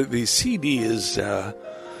a bit. The CD is the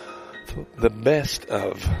best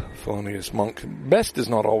of Thelonious Monk. Best is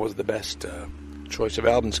not always the best choice of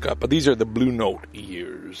album, Scott, but these are the Blue Note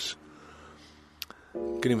years.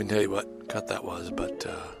 Couldn't even tell you what cut that was, but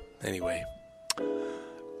anyway.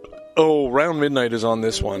 Oh, Round Midnight is on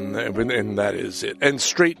this one, and that is it. And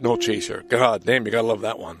Straight No Chaser. God damn, you gotta love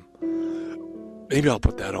that one. Maybe I'll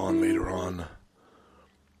put that on later on.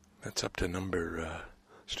 That's up to number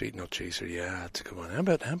Straight No Chaser. Yeah, that's a good one. How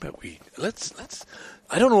about we let's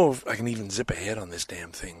I don't know if I can even zip ahead on this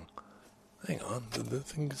damn thing. Hang on, the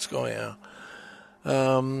thing that's going out.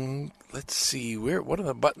 Let's see, what are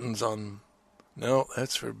the buttons on? No,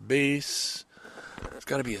 that's for bass. There's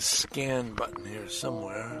got to be a scan button here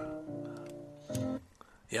somewhere.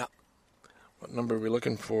 Yeah. What number are we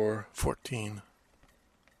looking for? 14.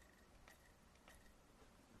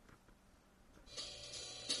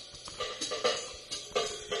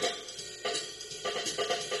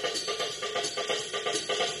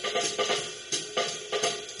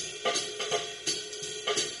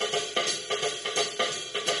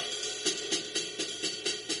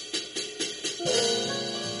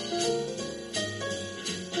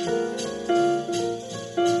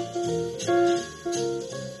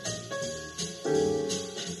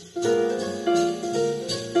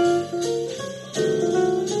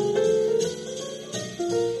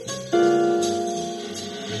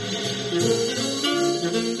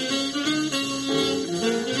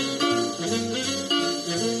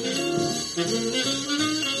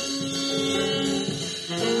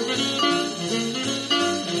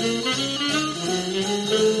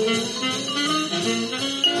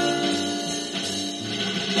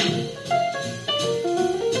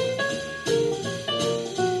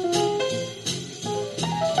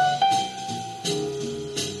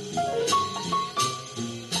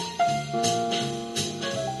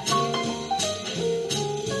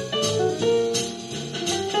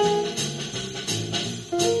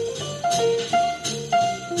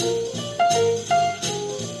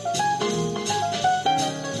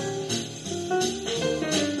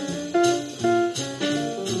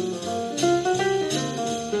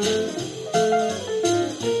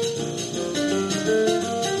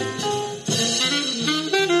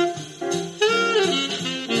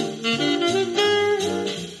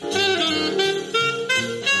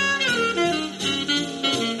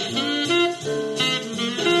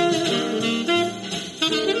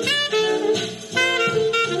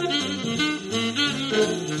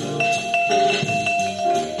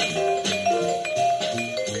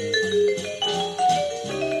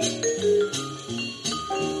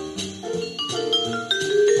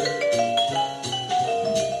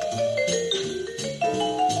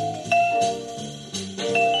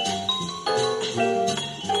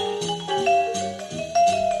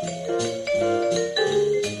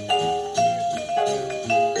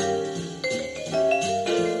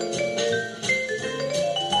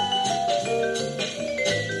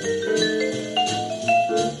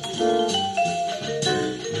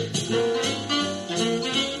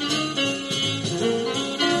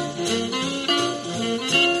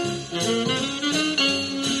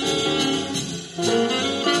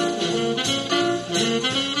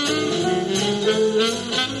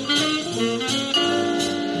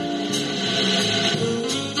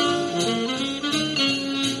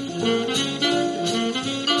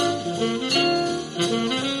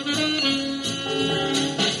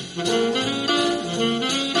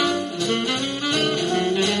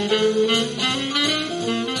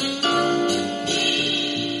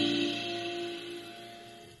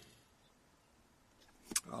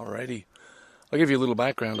 I'll give you a little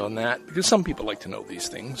background on that, because some people like to know these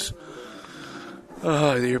things.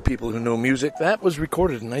 There are people who know music. That was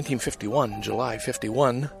recorded in 1951, July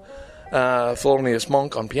 51. Thelonious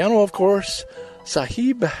Monk on piano, of course.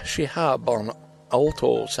 Sahib Shihab on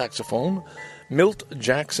alto saxophone. Milt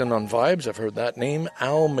Jackson on vibes, I've heard that name.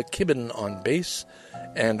 Al McKibben on bass.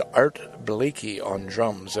 And Art Blakey on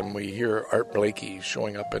drums. And we hear Art Blakey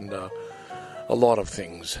showing up in a lot of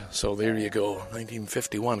things. So there you go,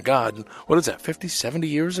 1951. God, what is that, 50, 70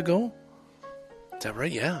 years ago? Is that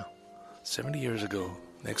right? Yeah, 70 years ago,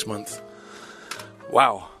 next month.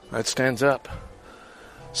 Wow, that stands up.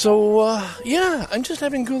 So, yeah, I'm just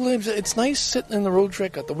having good lives. It's nice sitting in the road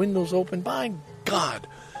trek, got the windows open. By God,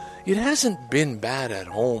 it hasn't been bad at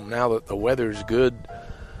home now that the weather's good.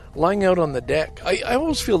 Lying out on the deck, I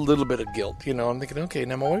always feel a little bit of guilt, you know. I'm thinking, okay,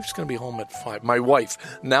 now my wife's going to be home at 5. My wife,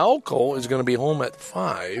 Naoko, is going to be home at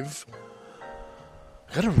 5.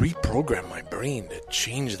 I got to reprogram my brain to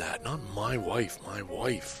change that. Not my wife, my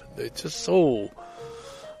wife. It's just so...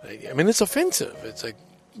 I mean, it's offensive. It's like,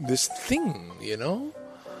 this thing, you know?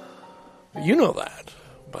 You know that.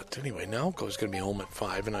 But anyway, Nalco's going to be home at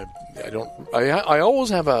 5, and I always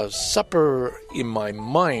have a supper in my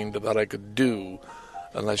mind that I could do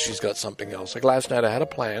unless she's got something else. Like last night I had a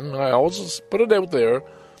plan. I always just put it out there.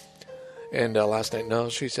 And last night, no,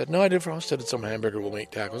 she said, no, I defrosted some hamburger, we'll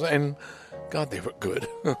make tacos. And God, they were good.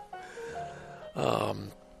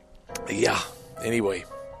 Yeah, anyway.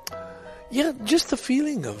 Yeah, just the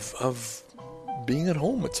feeling of being at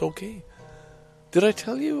home, it's okay. Did I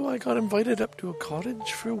tell you I got invited up to a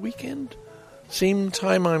cottage for a weekend? Same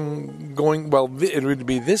time I'm going, well, it would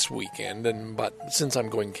be this weekend, but since I'm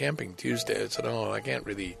going camping Tuesday, I said, I can't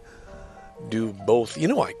really do both. You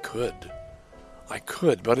know, I could,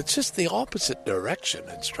 but it's just the opposite direction.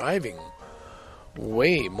 It's driving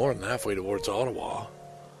way more than halfway towards Ottawa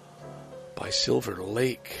by Silver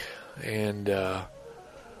Lake, and I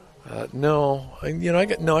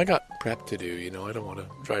got prep to do. You know, I don't want to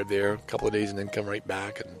drive there a couple of days and then come right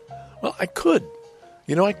back. And well, I could,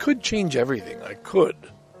 I could change everything. I could,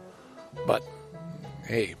 but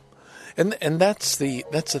hey, and that's the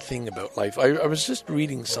thing about life. I was just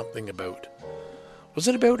reading something about, was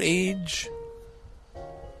it about age,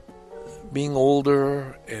 being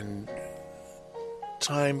older, and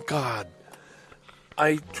time? God,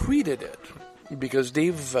 I tweeted it because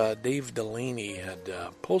Dave Delaney had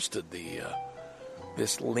posted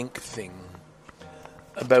this link thing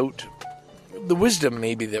about the wisdom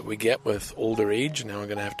maybe that we get with older age. Now I'm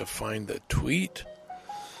going to have to find the tweet.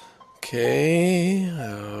 Okay,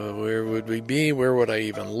 where would we be? Where would I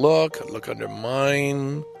even look? I'd look under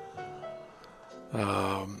mine.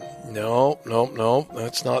 No,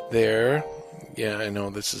 that's not there. Yeah, I know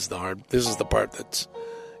this is the part that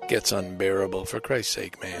gets unbearable. For Christ's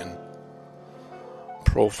sake, man.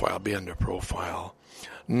 Profile, be under profile.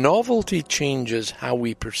 Novelty changes how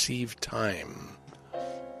we perceive time.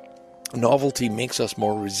 Novelty makes us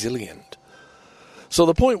more resilient. So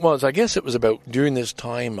the point was, I guess it was about during this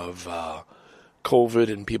time of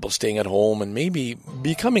COVID and people staying at home and maybe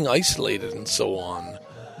becoming isolated and so on,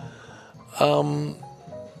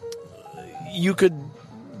 you could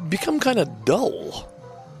become kind of dull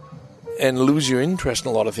and lose your interest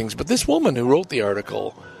in a lot of things. But this woman who wrote the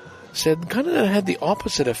article said kind of had the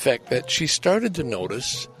opposite effect, that she started to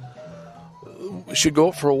notice, she'd go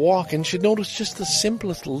out for a walk and she'd notice just the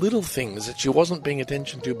simplest little things that she wasn't paying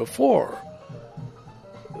attention to before.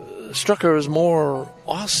 Struck her as more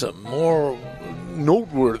awesome, more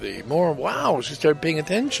noteworthy, more wow. She started paying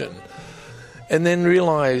attention. And then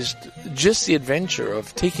realized just the adventure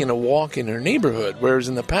of taking a walk in her neighborhood, whereas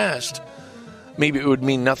in the past, maybe it would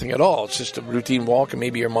mean nothing at all. It's just a routine walk, and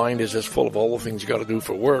maybe your mind is just full of all the things you got to do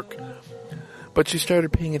for work. But she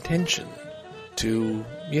started paying attention to,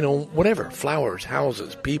 whatever, flowers,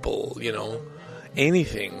 houses, people,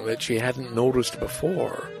 anything that she hadn't noticed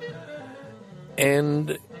before.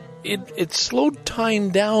 And it slowed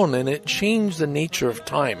time down, and it changed the nature of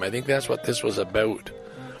time. I think that's what this was about.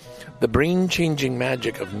 The brain-changing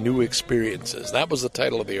magic of new experiences. That was the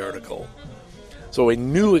title of the article. So a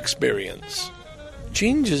new experience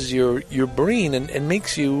changes your brain and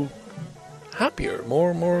makes you happier,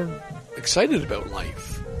 more excited about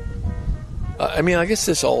life. I guess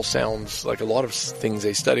this all sounds like a lot of things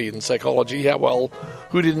they study in psychology. Yeah, well,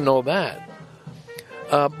 who didn't know that?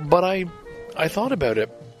 But I thought about it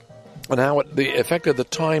and how the effect of the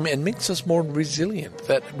time and makes us more resilient.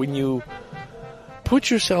 That when you put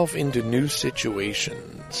yourself into new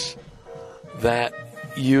situations, that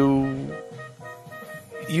you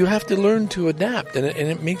have to learn to adapt, and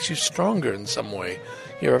it makes you stronger in some way.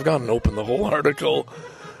 Here, I've gone and opened the whole article.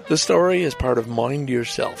 The story is part of Mind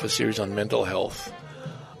Yourself, a series on mental health.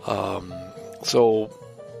 So,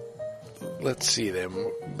 let's see them.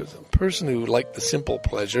 A person who liked the simple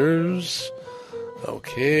pleasures.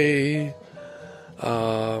 Okay.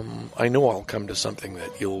 I know I'll come to something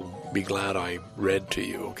that you'll be glad I read to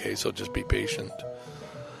you, okay? So just be patient.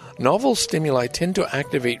 Novel stimuli tend to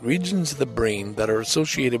activate regions of the brain that are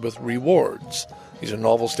associated with rewards. These are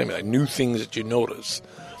novel stimuli, new things that you notice.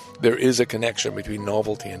 There is a connection between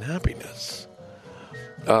novelty and happiness.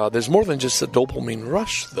 There's more than just a dopamine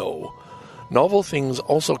rush, though. Novel things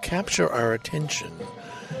also capture our attention.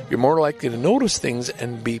 You're more likely to notice things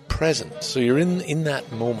and be present. So you're in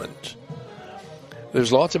that moment.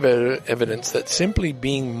 There's lots of evidence that simply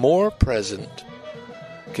being more present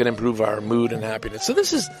can improve our mood and happiness. So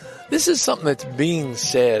this is something that's being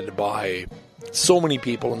said by so many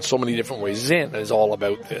people in so many different ways. Zen is all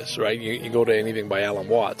about this, right? You go to anything by Alan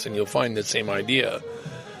Watts and you'll find the same idea.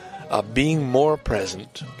 Being more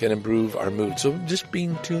present can improve our mood. So just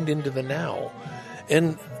being tuned into the now.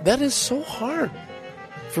 And that is so hard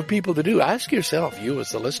for people to do. Ask yourself, you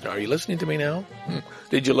as the listener, are you listening to me now?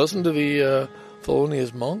 Did you listen to the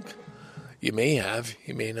Thelonious Monk? You may have,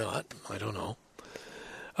 you may not. I don't know.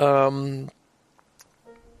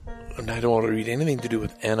 And I don't want to read anything to do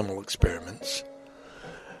with animal experiments.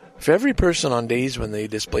 For every person on days when they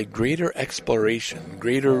displayed greater exploration,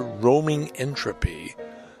 greater roaming entropy,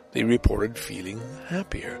 they reported feeling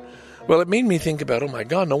happier. Well, it made me think about, oh my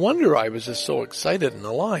God, no wonder I was just so excited and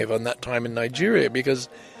alive on that time in Nigeria, because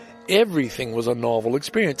everything was a novel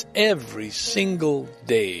experience, every single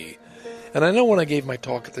day. And I know when I gave my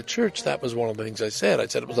talk at the church, that was one of the things I said. I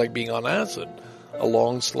said it was like being on acid, a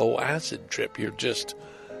long, slow acid trip. You're just,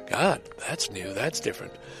 God, that's new, that's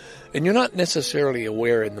different. And you're not necessarily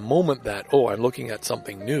aware in the moment that, oh, I'm looking at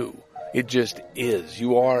something new. It just is.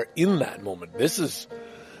 You are in that moment. This is,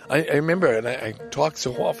 I remember, and I talk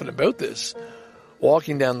so often about this,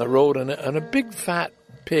 walking down the road and a big fat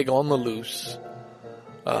pig on the loose,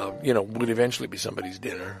 would eventually be somebody's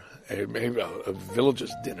dinner, maybe a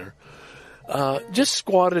village's dinner, just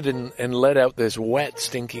squatted and let out this wet,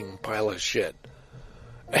 stinking pile of shit.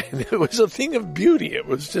 And it was a thing of beauty. It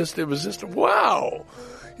was just wow.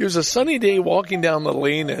 Here's a sunny day walking down the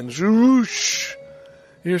lane and whoosh,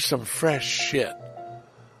 here's some fresh shit.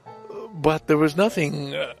 But there was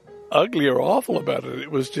nothing ugly or awful about it. It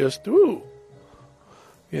was just, ooh,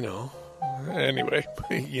 anyway,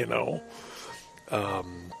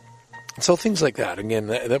 So things like that. Again,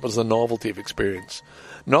 that was the novelty of experience.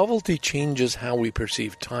 Novelty changes how we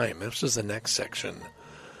perceive time. This is the next section.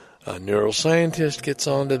 A neuroscientist gets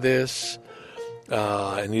onto this,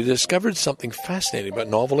 and he discovered something fascinating about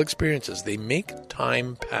novel experiences. They make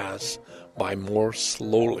time pass by more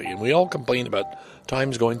slowly. And we all complain about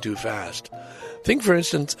time's going too fast. Think, for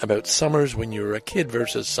instance, about summers when you were a kid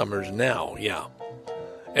versus summers now. Yeah.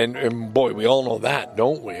 And boy, we all know that,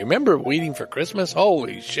 don't we? Remember waiting for Christmas?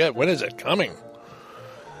 Holy shit, when is it coming?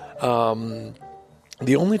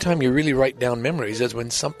 The only time you really write down memories is when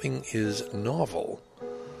something is novel.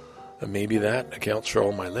 And maybe that accounts for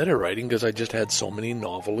all my letter writing, because I just had so many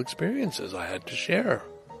novel experiences I had to share.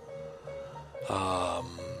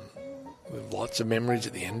 Lots of memories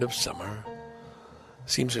at the end of summer.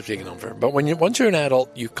 Seems to have taken over. But once you're an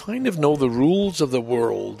adult, you kind of know the rules of the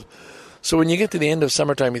world. So when you get to the end of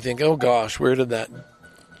summertime, you think, oh gosh, where did that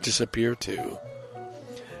disappear to?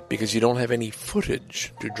 Because you don't have any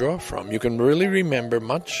footage to draw from. You can really remember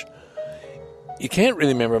much. You can't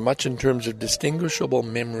really remember much in terms of distinguishable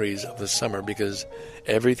memories of the summer, because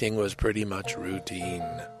everything was pretty much routine.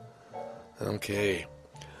 Okay.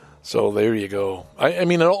 So there you go. I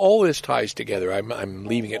mean, all this ties together. I'm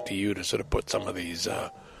leaving it to you to sort of put some of these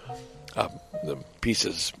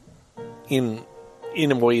pieces in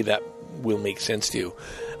a way that will make sense to you.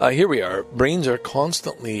 Here we are. Brains are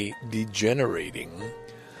constantly degenerating.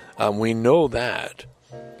 We know that.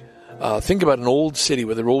 Think about an old city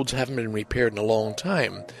where the roads haven't been repaired in a long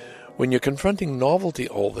time. When you're confronting novelty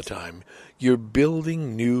all the time, you're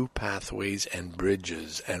building new pathways and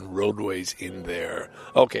bridges and roadways in there.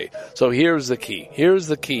 Okay, so here's the key. Here's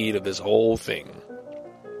the key to this whole thing.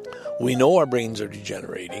 We know our brains are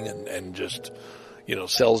degenerating and just,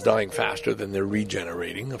 cells dying faster than they're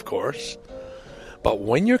regenerating, of course. But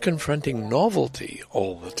when you're confronting novelty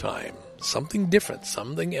all the time, something different,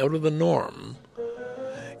 something out of the norm,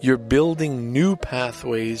 you're building new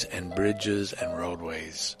pathways and bridges and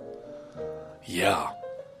roadways. Yeah.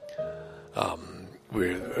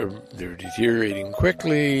 They're deteriorating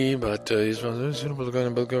quickly, but he's suitable to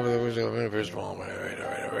build over first of all. All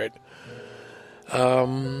right.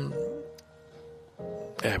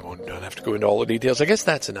 I don't have to go into all the details. I guess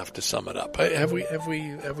that's enough to sum it up. Have we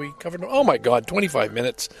covered? Oh my God, 25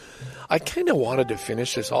 minutes. I kind of wanted to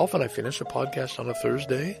finish this off, and I finished a podcast on a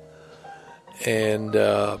Thursday, and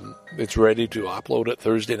it's ready to upload it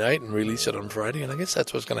Thursday night and release it on Friday, and I guess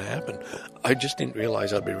that's what's going to happen. I just didn't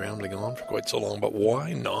realize I'd be rambling on for quite so long, but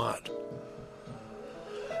why not?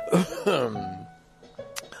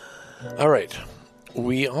 All right.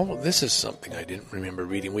 This is something I didn't remember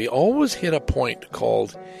reading. We always hit a point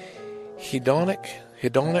called hedonic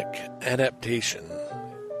adaptation.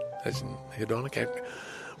 As in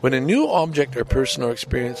when a new object or person or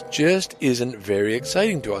experience just isn't very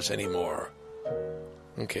exciting to us anymore.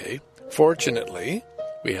 Okay. Fortunately,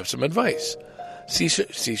 we have some advice. She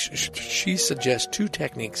suggests two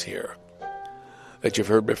techniques here that you've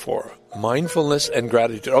heard before. Mindfulness and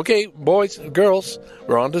gratitude. Okay, boys and girls,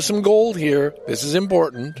 we're on to some gold here. This is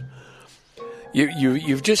important.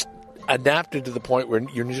 You've just adapted to the point where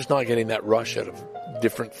you're just not getting that rush out of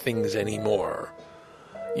different things anymore.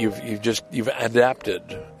 You've adapted,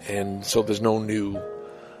 and so there's no new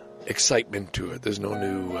excitement to it. There's no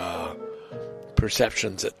new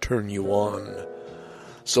perceptions that turn you on.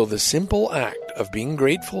 So the simple act of being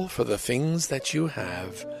grateful for the things that you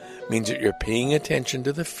have means that you're paying attention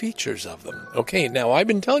to the features of them. Okay, now I've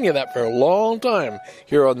been telling you that for a long time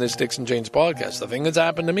here on this Sticks and Chains podcast. The thing that's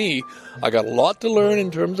happened to me, I got a lot to learn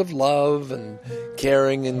in terms of love and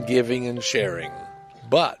caring and giving and sharing.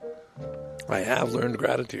 But I have learned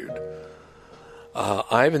gratitude.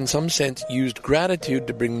 I've in some sense used gratitude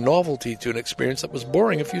to bring novelty to an experience that was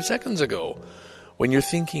boring a few seconds ago. When you're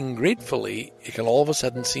thinking gratefully, it can all of a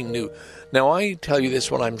sudden seem new. Now, I tell you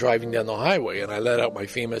this when I'm driving down the highway and I let out my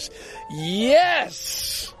famous,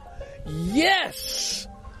 yes, yes.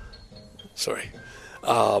 Sorry.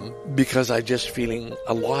 Because I'm just feeling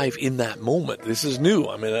alive in that moment. This is new.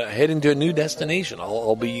 I'm heading to a new destination.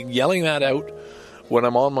 I'll be yelling that out when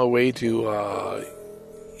I'm on my way to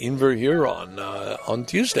Inverhuron on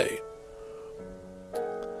Tuesday.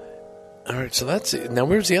 All right, so that's it. Now,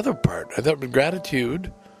 where's the other part? I thought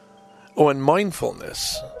gratitude. Oh, and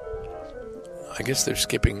mindfulness. I guess they're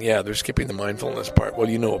skipping the mindfulness part. Well,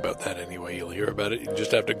 you know about that anyway. You'll hear about it. You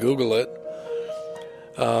just have to Google it.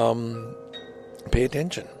 Pay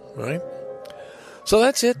attention, right? So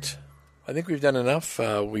that's it. I think we've done enough.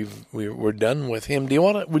 We're done with him.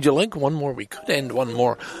 Would you like one more? We could end one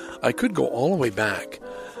more. I could go all the way back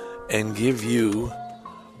and give you...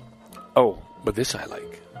 Oh, but this I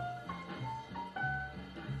like.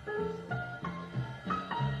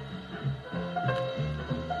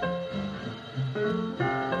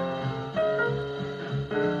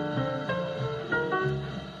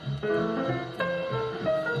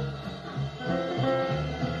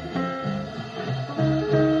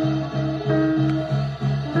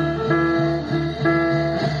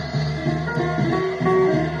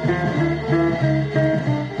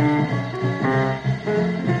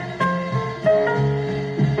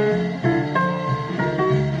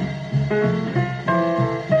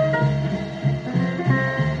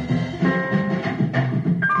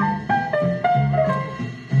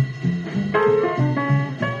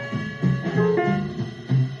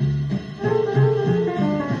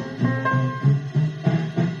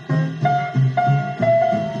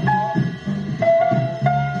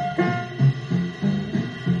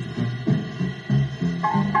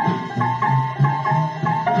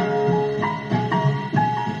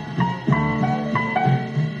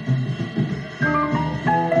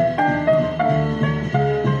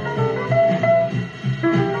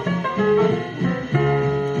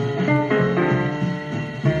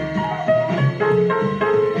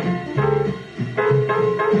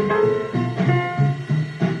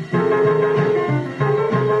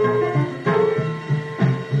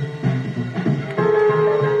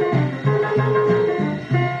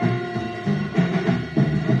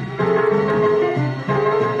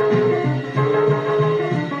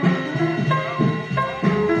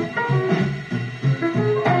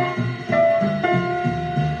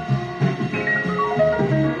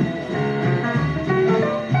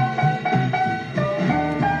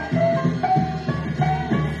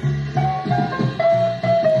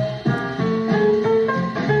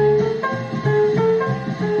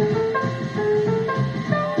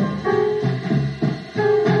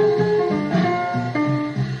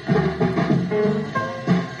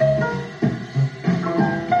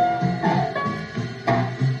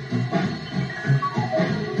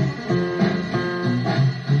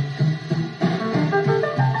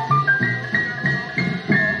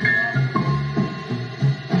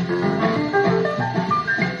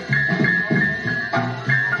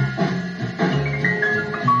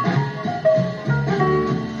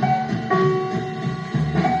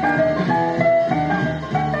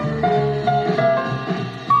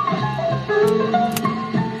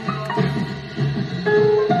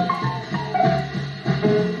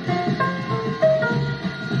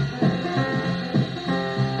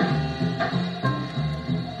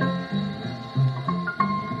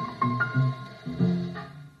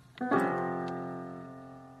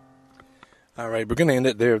 All right, we're going to end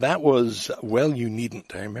it there. That was Well You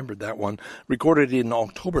Needn't. I remembered that one. Recorded in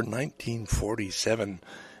October 1947.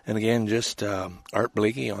 And again, just Art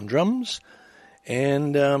Blakey on drums.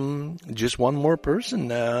 And just one more person,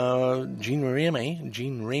 Gene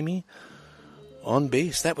Ramey on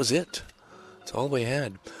bass. That was it. That's all we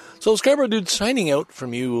had. So Scarborough Dude signing out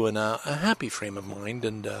from you in a happy frame of mind.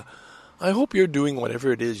 And I hope you're doing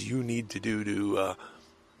whatever it is you need to do to...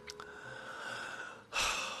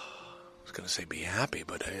 I was going to say be happy,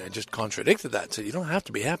 but I just contradicted that. So you don't have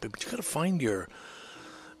to be happy, but you got to find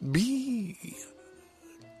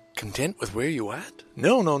content with where you at?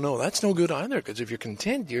 No, that's no good either. Because if you're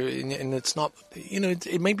content, and it's not,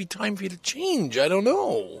 it may be time for you to change. I don't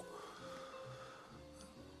know.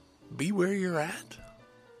 Be where you're at.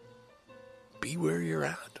 Be where you're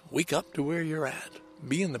at. Wake up to where you're at.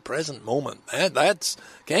 Be in the present moment. That's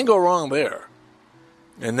can't go wrong there.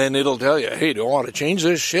 And then it'll tell you, hey, do I want to change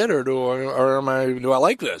this shit, or do I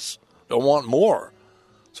like this? Do I want more?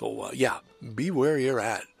 So be where you're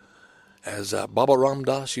at. As Baba Ram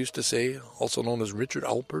Das used to say, also known as Richard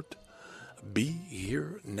Alpert, be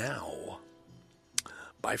here now.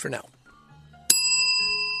 Bye for now.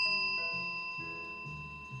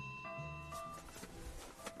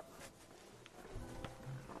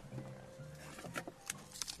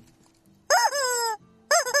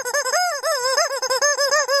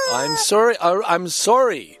 I'm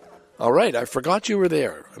sorry. All right, I forgot you were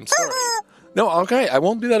there. I'm sorry. No, okay, I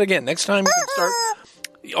won't do that again. Next time you can start.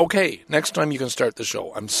 Okay, next time you can start the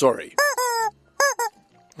show. I'm sorry.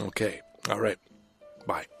 Okay, all right.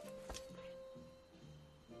 Bye.